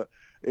around. But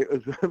it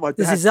was my dad.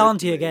 This is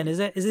Auntie again, is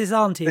it? Is this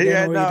Auntie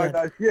again?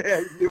 Yeah,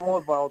 yeah, it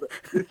was my older.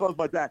 This was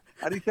my dad.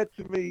 And he said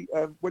to me,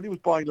 when he was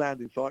buying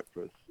land in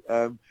Cyprus,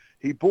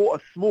 he bought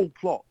a small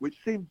plot, which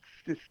seemed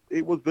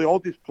it was the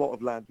oddest plot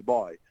of land to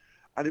buy.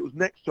 And it was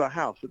next to a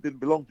house that didn't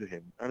belong to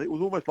him. And it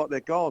was almost like their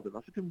garden. I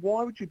said to him,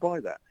 why would you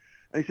buy that?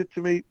 And he said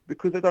to me,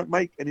 because they don't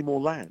make any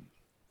more land.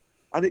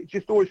 And it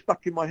just always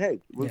stuck in my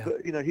head was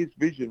that, his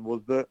vision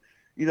was that,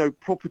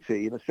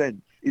 property in a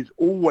sense is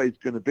always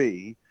going to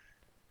be,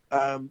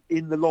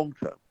 in the long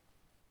term,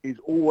 is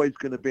always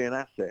going to be an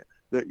asset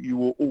that you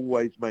will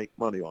always make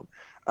money on.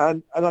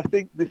 And I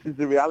think this is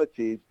the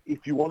reality is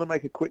if you want to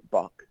make a quick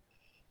buck,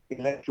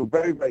 unless you're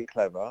very, very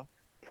clever,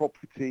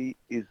 property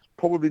is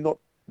probably not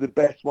the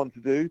best one to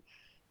do.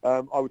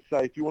 I would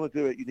say if you want to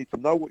do it, you need to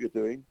know what you're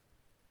doing,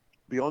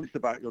 be honest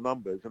about your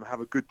numbers and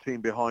have a good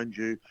team behind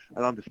you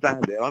and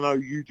understand it. I know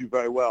you do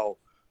very well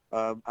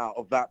out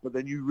of that, but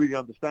then you really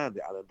understand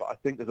it, Alan. But I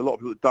think there's a lot of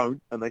people that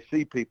don't, and they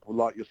see people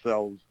like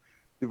yourselves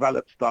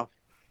develop stuff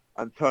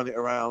and turn it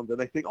around, and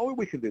they think, oh,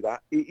 we can do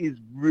that. It is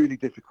really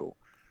difficult.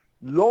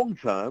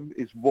 Long-term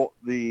is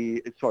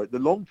the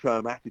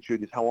long-term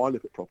attitude is how I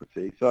look at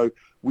property. So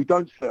we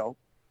don't sell,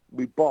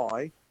 we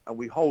buy, and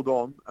we hold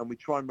on, and we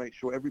try and make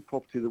sure every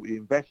property that we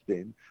invest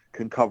in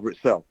can cover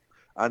itself.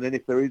 And then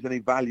if there is any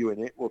value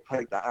in it, we'll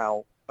take that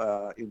out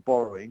in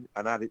borrowing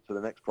and add it to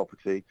the next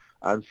property,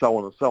 and so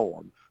on and so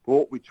on. But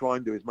what we try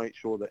and do is make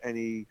sure that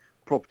any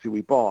property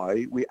we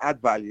buy, we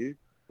add value.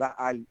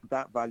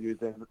 That value is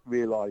then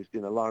realised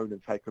in a loan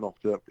and taken off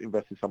to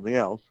invest in something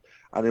else.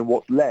 And then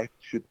what's left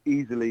should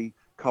easily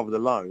cover the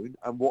loan.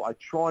 And what I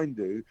try and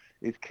do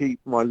is keep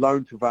my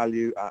loan to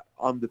value at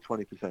under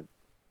 20%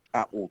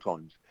 at all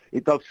times.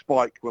 It does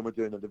spike when we're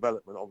doing a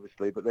development,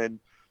 obviously, but then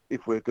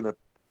if we're going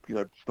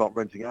to start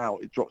renting out,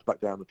 it drops back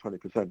down to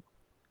 20%.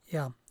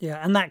 Yeah,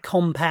 and that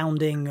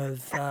compounding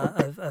of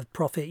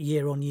profit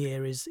year on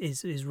year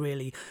is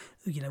really,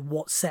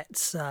 what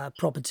sets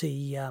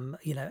property,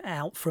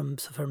 out from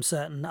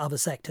certain other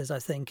sectors, I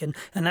think, and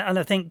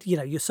I think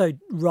you're so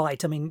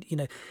right. I mean,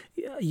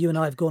 you and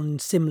I have gone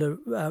similar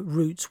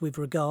routes with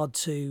regard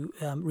to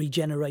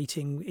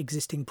regenerating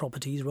existing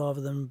properties rather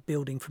than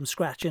building from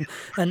scratch, and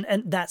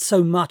that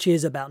so much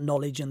is about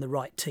knowledge and the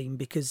right team,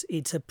 because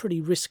it's a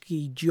pretty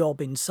risky job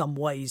in some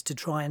ways to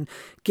try and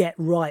get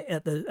right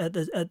at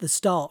the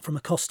start from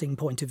a costing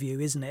point of view,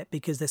 isn't it?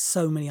 Because there's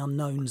so many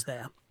unknowns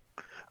there.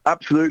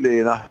 Absolutely,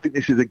 and I think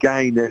this is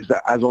again,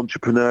 as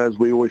entrepreneurs,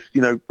 we always,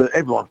 but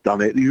everyone's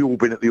done it. You've all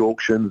been at the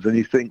auctions, and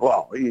you think,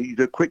 well, you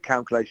do a quick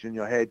calculation in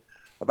your head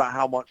about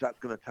how much that's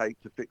going to take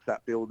to fix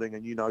that building,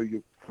 and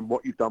you from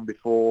what you've done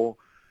before,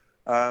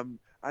 and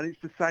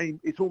it's the same.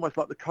 It's almost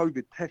like the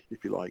COVID test,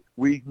 if you like.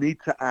 We need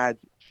to add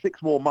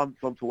 6 more months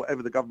onto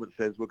whatever the government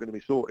says we're going to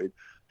be sorted.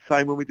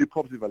 Same when we do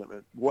property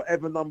development.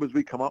 Whatever numbers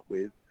we come up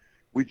with,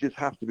 we just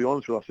have to be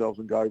honest with ourselves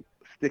and go,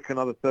 stick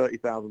another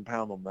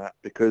 £30,000 on that,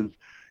 because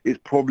it's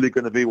probably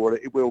going to be what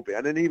it will be.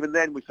 And then even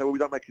then we say, well, we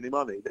don't make any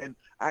money. Then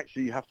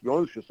actually you have to be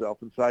honest with yourself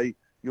and say,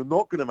 you're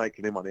not going to make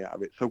any money out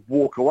of it, so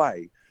walk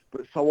away.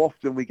 But so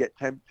often we get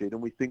tempted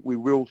and we think we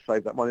will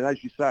save that money. And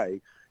as you say,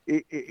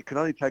 it can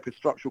only take a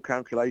structural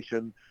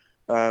calculation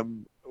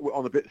on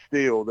a bit of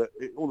steel that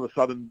it all of a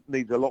sudden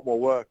needs a lot more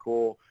work,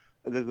 or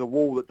there's a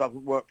wall that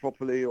doesn't work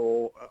properly,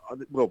 or,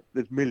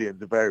 there's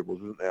millions of variables,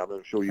 isn't there?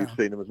 I'm sure you've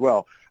seen them as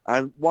well.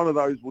 And one of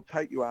those will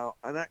take you out.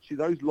 And actually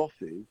those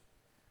losses,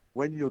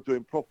 when you're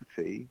doing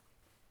property,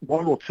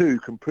 1 or 2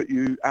 can put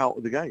you out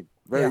of the game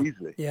very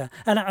easily. Yeah,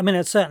 and I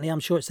mean, certainly,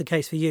 I'm sure it's the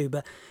case for you,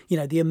 but,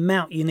 the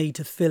amount you need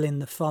to fill in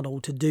the funnel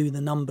to do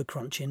the number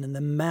crunching, and the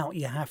amount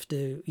you have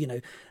to,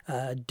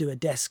 do a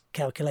desk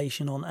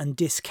calculation on and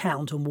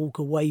discount and walk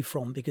away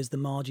from because the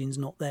margin's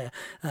not there.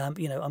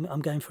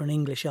 I'm going for an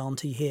English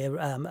auntie here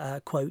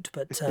quote,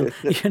 but,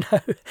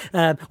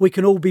 we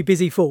can all be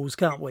busy fools,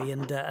 can't we?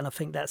 And I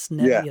think that's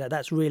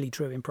that's really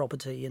true in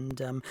property,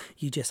 and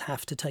you just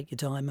have to take your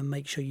time and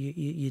make sure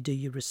you do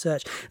your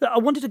research. I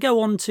wanted to go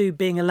on to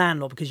being a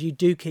landlord, because you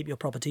do keep your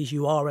properties.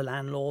 You are a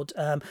landlord.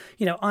 I'm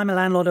a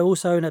landlord. I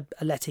also own a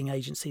letting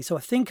agency. So I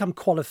think I'm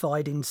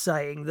qualified in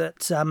saying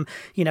that,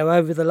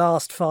 over the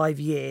last 5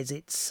 years,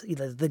 it's,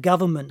 the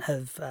government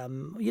have,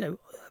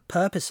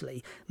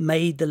 purposely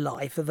made the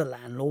life of a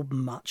landlord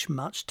much,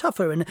 much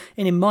tougher. And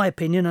in my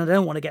opinion, I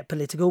don't want to get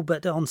political,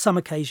 but on some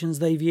occasions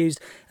they've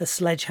used a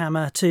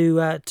sledgehammer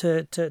to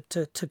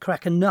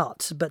crack a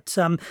nut. But,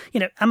 am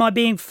I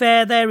being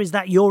fair there? Is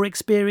that your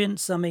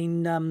experience? I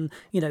mean,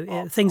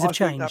 things have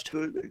changed.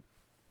 Absolutely.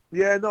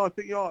 Yeah, no, I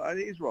think you are, and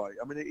it is right.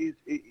 I mean,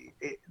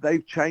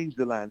 they've changed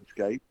the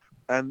landscape,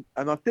 and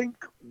I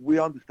think we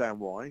understand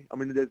why. I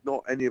mean, there's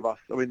not any of us.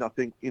 I mean, I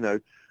think,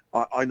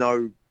 I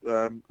know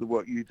the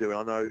work you do, and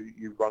I know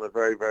you run a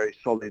very, very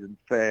solid and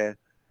fair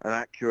and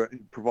accurate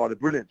and provide a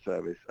brilliant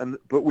service.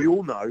 But we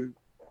all know,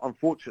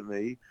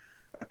 unfortunately,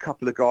 a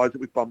couple of guys that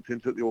we've bumped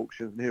into at the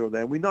auctions and here or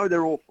there, and we know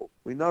they're awful.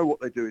 We know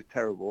what they do is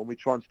terrible, and we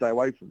try and stay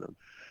away from them.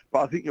 But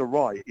I think you're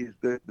right, is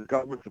that the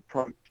government's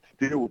approach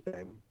to deal with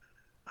them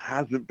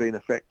hasn't been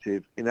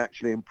effective in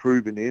actually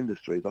improving the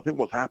industries. I think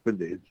what's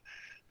happened is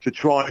to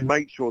try and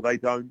make sure they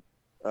don't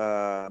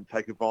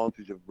take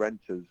advantage of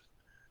renters,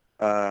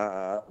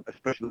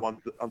 especially the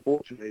ones that,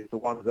 unfortunately, it's the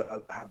ones that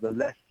have the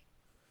less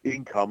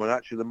income and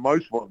actually the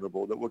most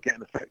vulnerable that were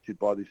getting affected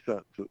by these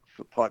certain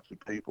types of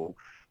people.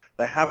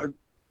 They haven't,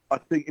 I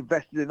think,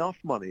 invested enough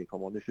money, if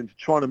I'm honest, into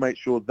trying to make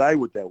sure they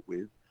were dealt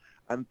with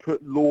and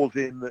put laws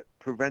in that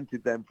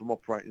prevented them from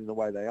operating the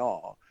way they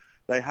are.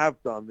 They have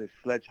done this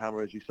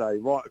sledgehammer, as you say,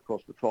 right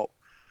across the top.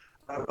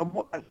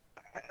 And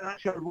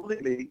actually,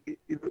 ironically,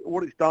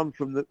 what it's done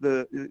from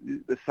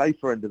the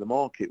safer end of the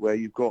market, where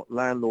you've got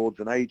landlords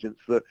and agents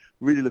that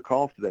really look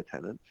after their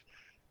tenants,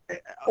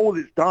 all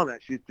it's done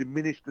actually is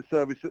diminish the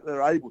service that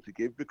they're able to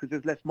give because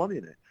there's less money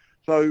in it.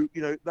 So,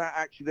 that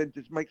actually then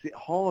just makes it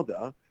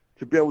harder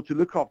to be able to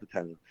look after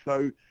tenants.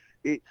 So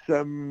it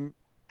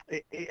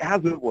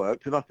hasn't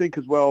worked. And I think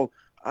as well,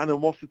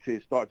 animosity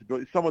has started to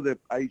build. Some of the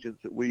agents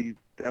that we've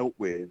dealt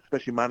with,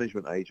 especially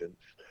management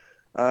agents,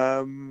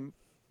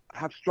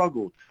 have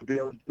struggled to be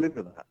able to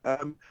deliver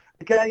that.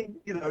 Again,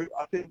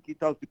 I think it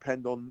does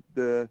depend on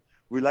the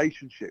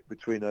relationship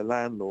between a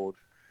landlord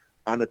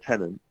and a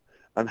tenant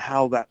and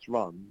how that's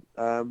run.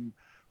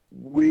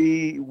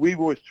 We've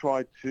always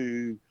tried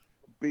to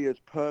be as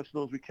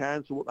personal as we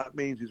can. So what that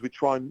means is we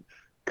try and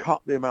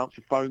cut the amounts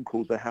of phone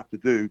calls they have to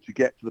do to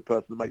get to the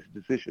person that makes the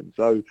decision.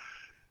 So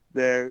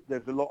there's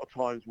a lot of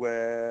times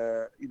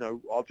where,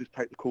 I'll just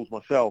take the calls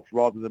myself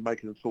rather than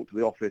making them talk to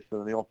the office, and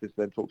then the office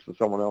then talks to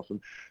someone else.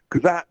 And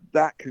because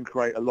that can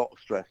create a lot of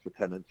stress for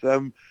tenants.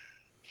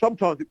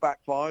 Sometimes it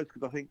backfires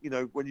because I think,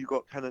 when you've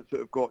got tenants that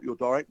have got your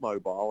direct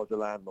mobile as a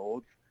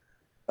landlord,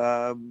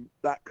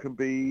 that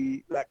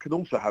can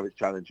also have its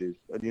challenges,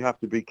 and you have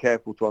to be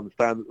careful to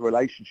understand that the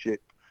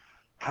relationship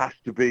has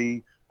to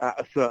be at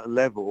a certain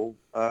level,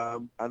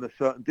 and a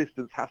certain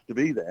distance has to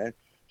be there,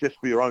 just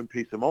for your own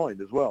peace of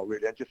mind as well,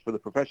 really, and just for the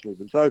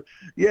professionalism. So,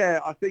 yeah,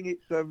 I think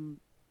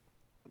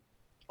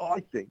I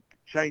think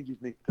changes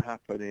need to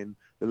happen in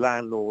the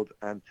landlord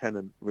and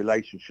tenant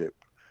relationship.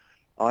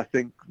 I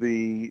think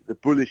the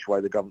bullish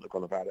way the government have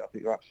gone about it, I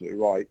think you're absolutely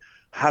right,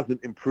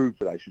 hasn't improved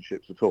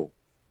relationships at all.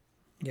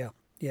 Yeah.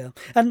 Yeah.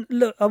 And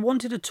look, I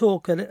wanted to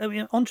talk,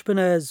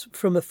 entrepreneurs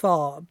from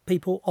afar,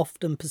 people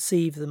often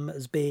perceive them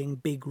as being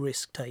big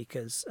risk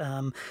takers.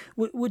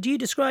 Would you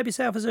describe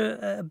yourself as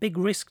a big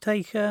risk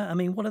taker? I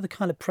mean, what are the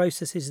kind of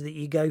processes that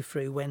you go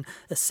through when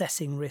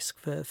assessing risk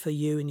for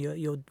you and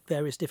your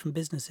various different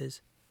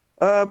businesses?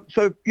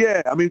 So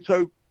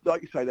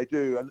like you say, they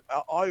do. And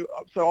I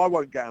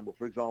won't gamble,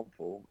 for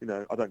example.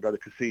 I don't go to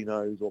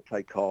casinos or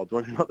play cards or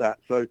anything like that.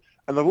 So,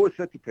 and I've always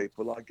said to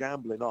people, I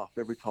gamble enough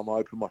every time I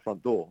open my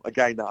front door.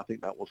 Again, I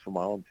think that was for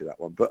my auntie, that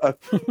one. But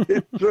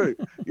it's true.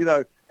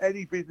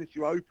 Any business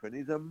you open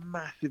is a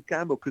massive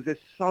gamble because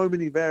there's so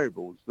many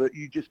variables that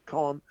you just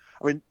can't.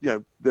 I mean,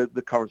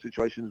 the current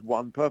situation is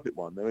one perfect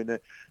one. I mean,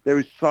 there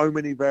is so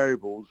many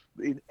variables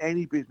in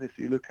any business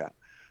you look at.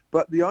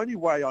 But the only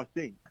way, I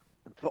think,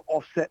 to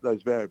offset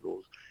those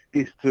variables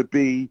is to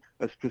be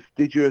as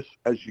prestigious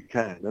as you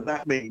can. And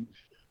that means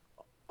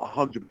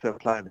 100%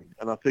 planning.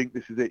 And I think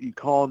this is it. You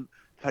can't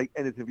take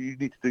anything. You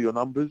need to do your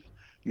numbers.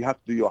 You have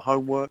to do your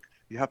homework.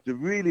 You have to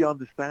really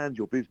understand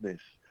your business.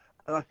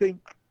 And I think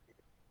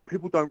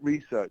people don't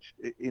research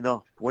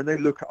enough. When they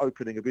look at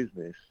opening a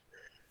business,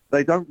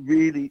 they don't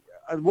really,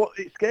 and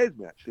it scares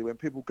me actually when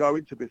people go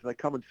into business, they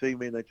come and see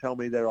me and they tell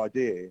me their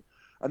idea.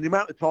 And the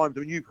amount of times,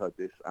 you've heard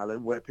this,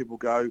 Alan, where people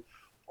go,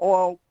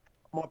 oh,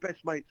 my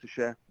best mate's a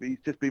chef. He's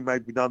just been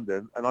made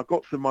redundant, and I've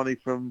got some money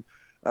from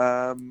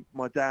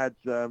my dad's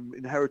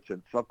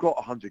inheritance. So I've got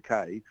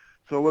 100k,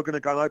 so we're going to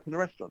go and open a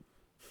restaurant.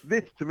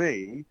 This, to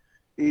me,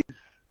 is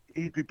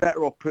he'd be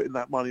better off putting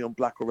that money on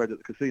black or red at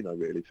the casino,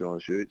 really, to be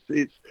honest with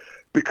you. It's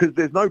because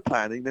there's no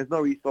planning, there's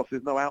no ethos,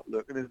 there's no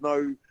outlook, and there's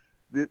no...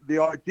 The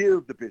idea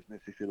of the business,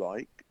 if you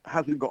like,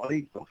 hasn't got an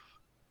ethos.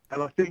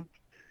 And I think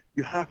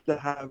you have to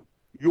have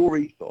your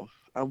ethos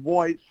and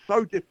why it's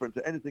so different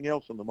to anything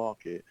else on the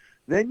market.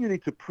 Then you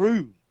need to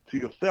prove to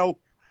yourself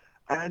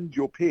and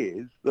your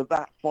peers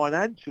that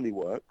financially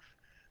works.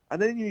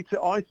 And then you need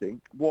to, I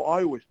think, what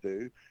I always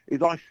do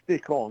is I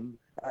stick on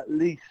at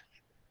least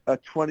a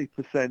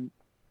 20%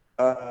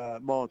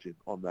 margin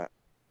on that,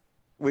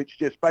 which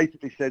just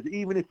basically says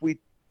even if we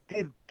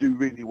did do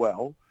really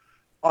well,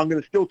 I'm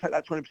going to still take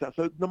that 20%.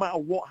 So no matter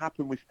what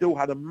happened, we still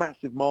had a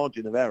massive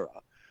margin of error.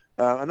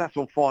 And that's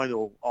on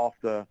final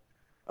after...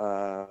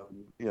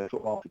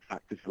 sort of after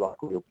tax, if you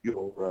like, or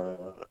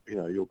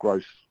your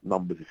gross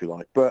numbers, if you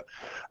like. But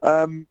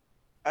and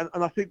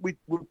I think we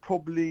would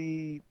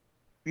probably,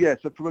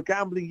 so from a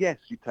gambling, yes,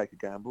 you take a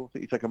gamble. I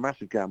think you take a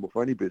massive gamble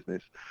for any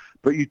business,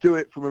 but you do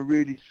it from a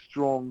really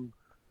strong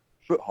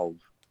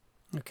foothold.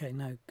 Okay,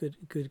 no,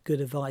 good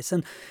advice.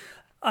 And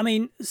I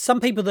mean, some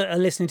people that are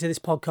listening to this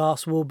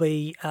podcast will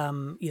be,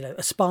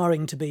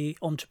 aspiring to be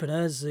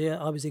entrepreneurs.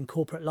 I was in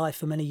corporate life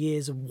for many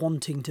years,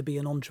 wanting to be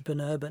an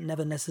entrepreneur, but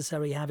never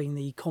necessarily having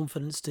the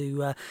confidence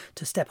to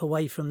step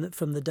away from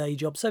the day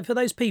job. So for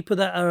those people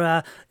that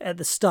are at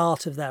the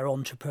start of their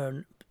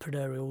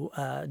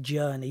entrepreneurial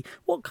journey,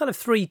 what kind of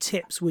 3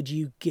 tips would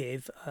you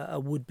give a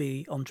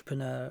would-be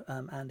entrepreneur,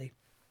 Andy?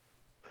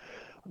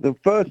 The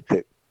first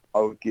tip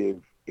I would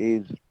give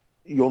is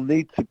you'll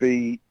need to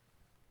be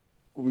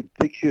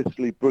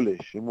ridiculously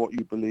bullish in what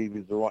you believe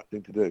is the right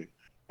thing to do.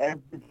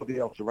 Everybody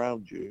else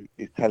around you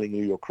is telling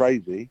you you're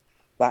crazy.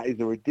 That is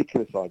a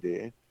ridiculous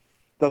idea.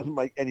 Doesn't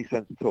make any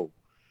sense at all.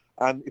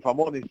 And if I'm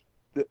honest,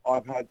 that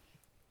I've had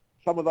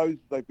some of those,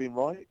 they've been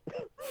right.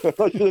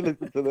 I should have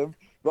listened to them.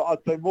 But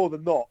I'd say more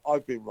than not,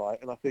 I've been right.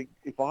 And I think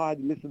if I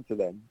had listened to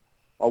them,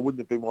 I wouldn't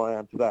have been where I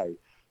am today.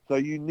 So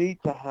you need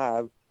to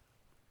have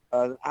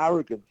an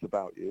arrogance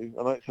about you.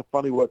 I know it's a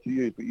funny word to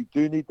use, but you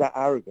do need that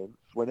arrogance.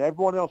 When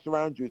everyone else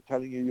around you is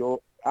telling you you're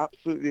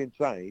absolutely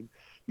insane,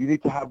 you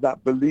need to have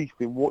that belief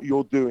in what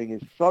you're doing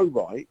is so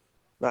right.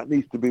 That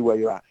needs to be where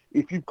you're at.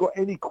 If you've got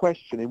any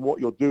question in what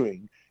you're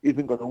doing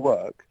isn't going to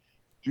work,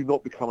 do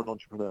not become an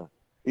entrepreneur.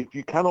 If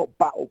you cannot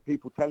battle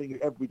people telling you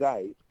every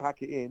day to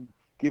pack it in,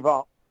 give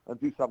up, and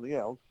do something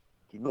else,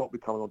 do not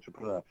become an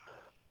entrepreneur.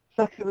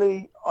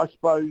 Secondly, I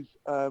suppose,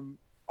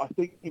 I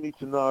think you need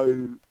to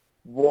know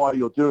why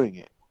you're doing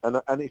it.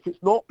 And if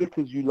it's not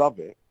because you love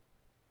it,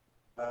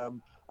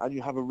 and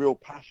you have a real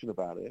passion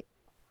about it,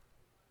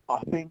 I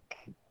think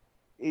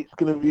it's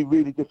going to be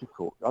really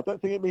difficult. I don't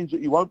think it means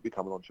that you won't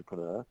become an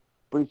entrepreneur,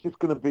 but it's just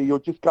going to be, you're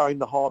just going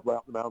the hard way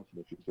up the mountain,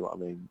 if you see what I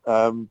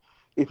mean.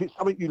 If it's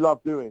something you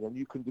love doing and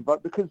you can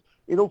devote, because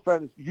in all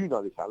fairness, you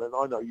know this, Alan,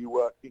 I know you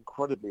work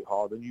incredibly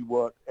hard and you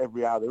work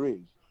every hour there is.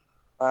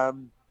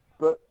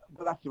 But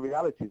that's the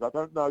reality. I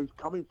don't know,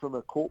 coming from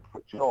a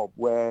corporate job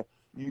where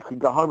you can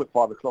go home at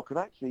 5 o'clock and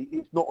actually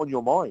it's not on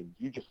your mind.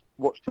 You just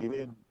watch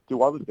TV and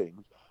do other things.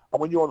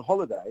 And when you're on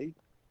holiday,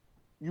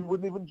 you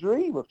wouldn't even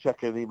dream of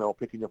checking an email,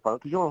 picking your phone,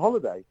 because you're on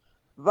holiday.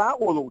 That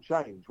will all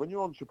change. When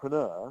you're an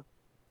entrepreneur,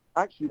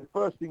 actually the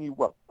first thing you'll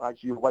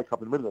wake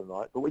up in the middle of the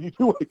night, but when you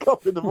do wake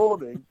up in the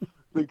morning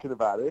thinking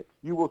about it,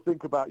 you will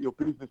think about your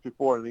business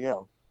before anything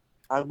else.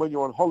 And when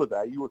you're on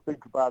holiday, you will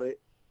think about it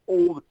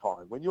all the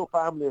time. When your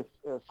family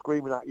is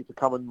screaming at you to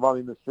come and run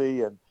in the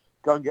sea and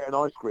go and get an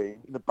ice cream,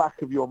 in the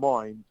back of your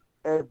mind,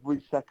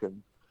 every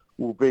second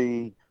will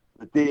be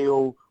the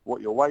deal, what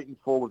you're waiting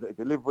for, was it a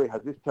delivery,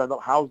 has this turned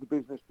up, how's the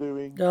business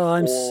doing? Oh,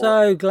 I'm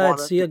so glad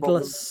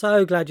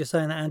so glad you're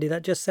saying that, Andy.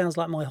 That just sounds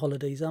like my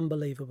holidays.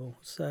 Unbelievable.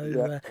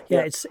 So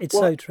it's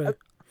so true.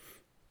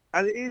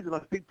 And it is, and I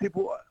think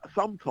people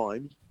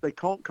sometimes they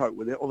can't cope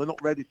with it or they're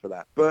not ready for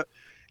that. But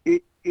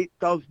it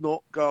does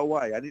not go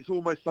away, and it's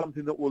almost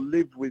something that will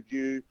live with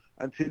you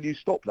until you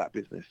stop that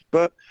business.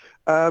 But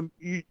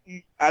you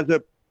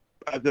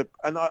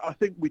and I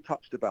think we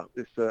touched about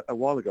this a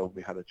while ago when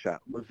we had a chat,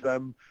 was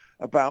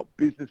about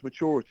business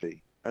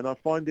maturity. And I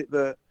find it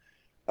that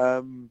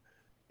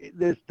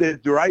there's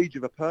the age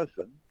of a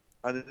person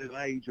and there's an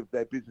age of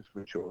their business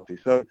maturity.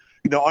 So,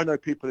 I know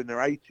people in their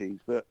 80s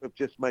that have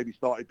just maybe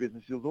started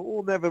businesses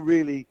or never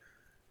really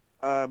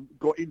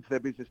got into their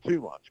business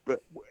too much.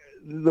 But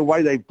the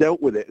way they've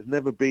dealt with it has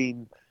never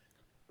been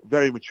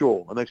very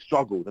mature, and they've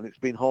struggled, and it's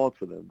been hard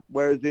for them.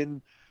 Whereas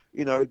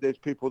there's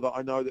people that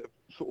I know that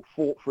have sort of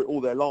fought for it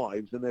all their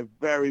lives, and they're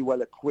very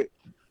well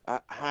equipped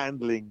at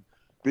handling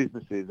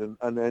businesses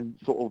and then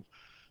sort of,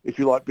 if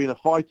you like, being a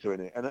fighter in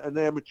it, and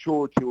their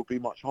maturity will be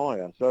much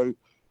higher. So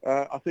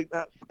I think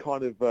that's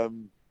kind of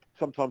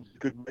sometimes a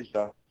good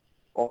measure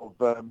of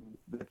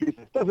the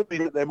business. Doesn't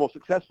mean that they're more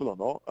successful or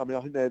not. I mean,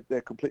 I think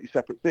they're completely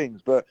separate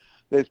things. But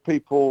there's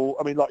people,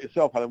 I mean, like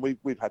yourself, Alan,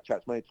 we've had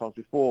chats many times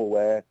before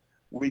where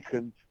we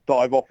can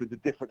dive off into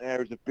different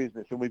areas of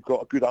business and we've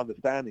got a good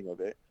understanding of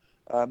it.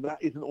 That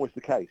isn't always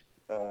the case.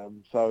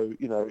 So,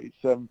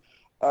 it's... and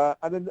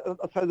then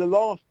I'd say the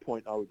last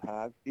point I would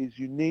have is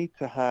you need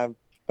to have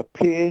a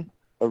peer,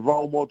 a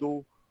role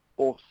model,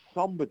 or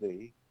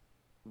somebody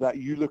that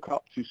you look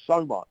up to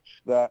so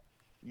much that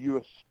you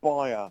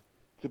aspire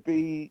to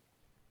be.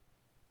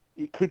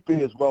 It could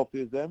be as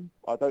wealthy as them.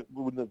 I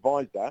wouldn't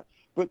advise that,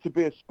 but to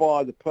be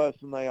aspire the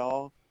person they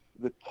are,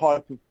 the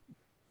type of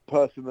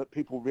person that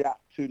people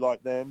react to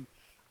like them,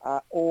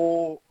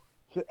 or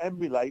to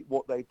emulate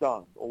what they've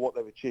done or what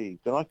they've achieved.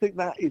 And I think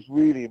that is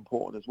really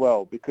important as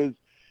well, because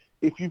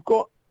if you've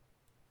got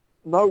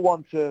no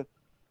one to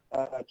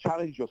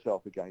challenge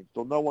yourself against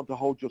or no one to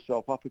hold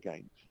yourself up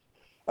against,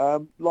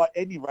 like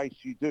any race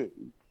you do,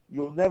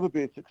 you'll never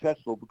be as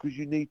successful because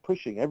you need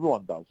pushing.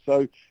 Everyone does.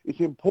 So it's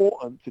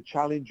important to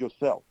challenge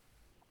yourself.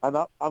 And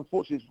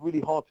unfortunately, it's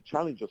really hard to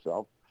challenge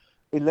yourself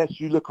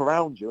unless you look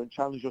around you and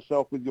challenge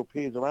yourself with your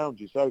peers around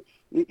you. So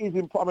it is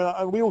important. I mean,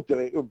 and we all do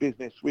it in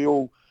business. We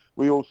all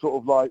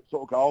sort of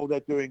go, oh,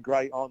 they're doing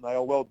great, aren't they?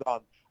 Oh, well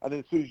done. And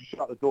then as soon as you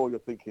shut the door, you're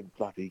thinking,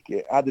 bloody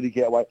git, how did he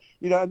get away?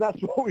 And that's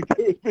what we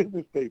do as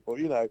business people,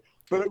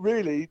 But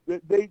really,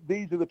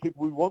 these are the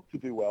people we want to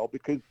do well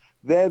because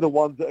they're the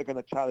ones that are going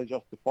to challenge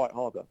us to fight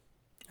harder.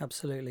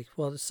 Absolutely.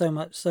 Well, there's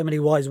so many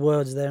wise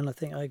words there, and I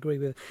think I agree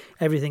with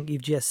everything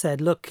you've just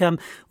said. Look,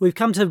 we've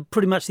come to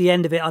pretty much the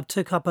end of it. I've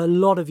took up a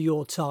lot of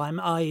your time.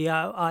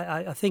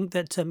 I think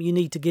that you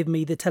need to give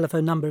me the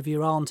telephone number of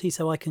your auntie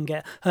so I can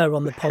get her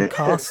on the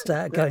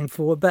podcast going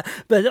forward.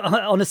 But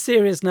on a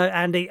serious note,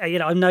 Andy,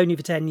 I've known you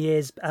for 10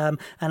 years, and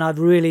I've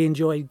really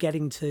enjoyed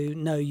getting to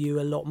know you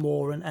a lot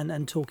more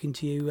and talking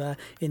to you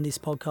in this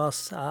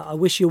podcast. I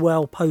wish you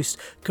well post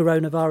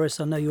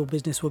coronavirus. I know your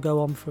business will go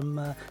on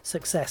from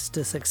success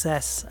to success,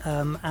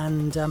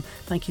 and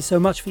thank you so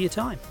much for your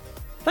time.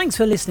 Thanks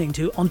for listening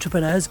to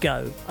Entrepreneurs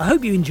Go. I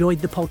hope you enjoyed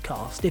the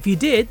podcast. If you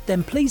did,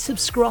 then please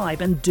subscribe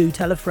and do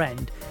tell a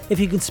friend. If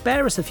you can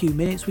spare us a few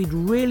minutes, we'd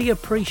really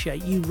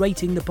appreciate you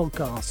rating the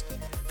podcast.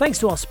 Thanks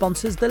to our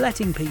sponsors, The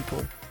Letting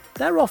People.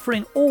 They're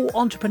offering all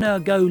Entrepreneur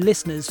Go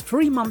listeners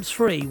 3 months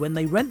free when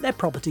they rent their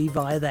property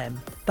via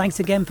them. Thanks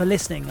again for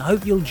listening. I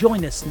hope you'll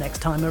join us next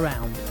time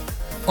around.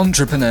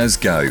 Entrepreneurs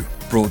Go,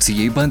 brought to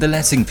you by The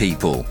Letting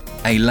People,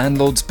 a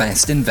landlord's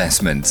best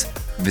investment.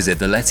 Visit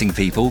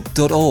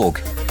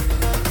thelettingpeople.org.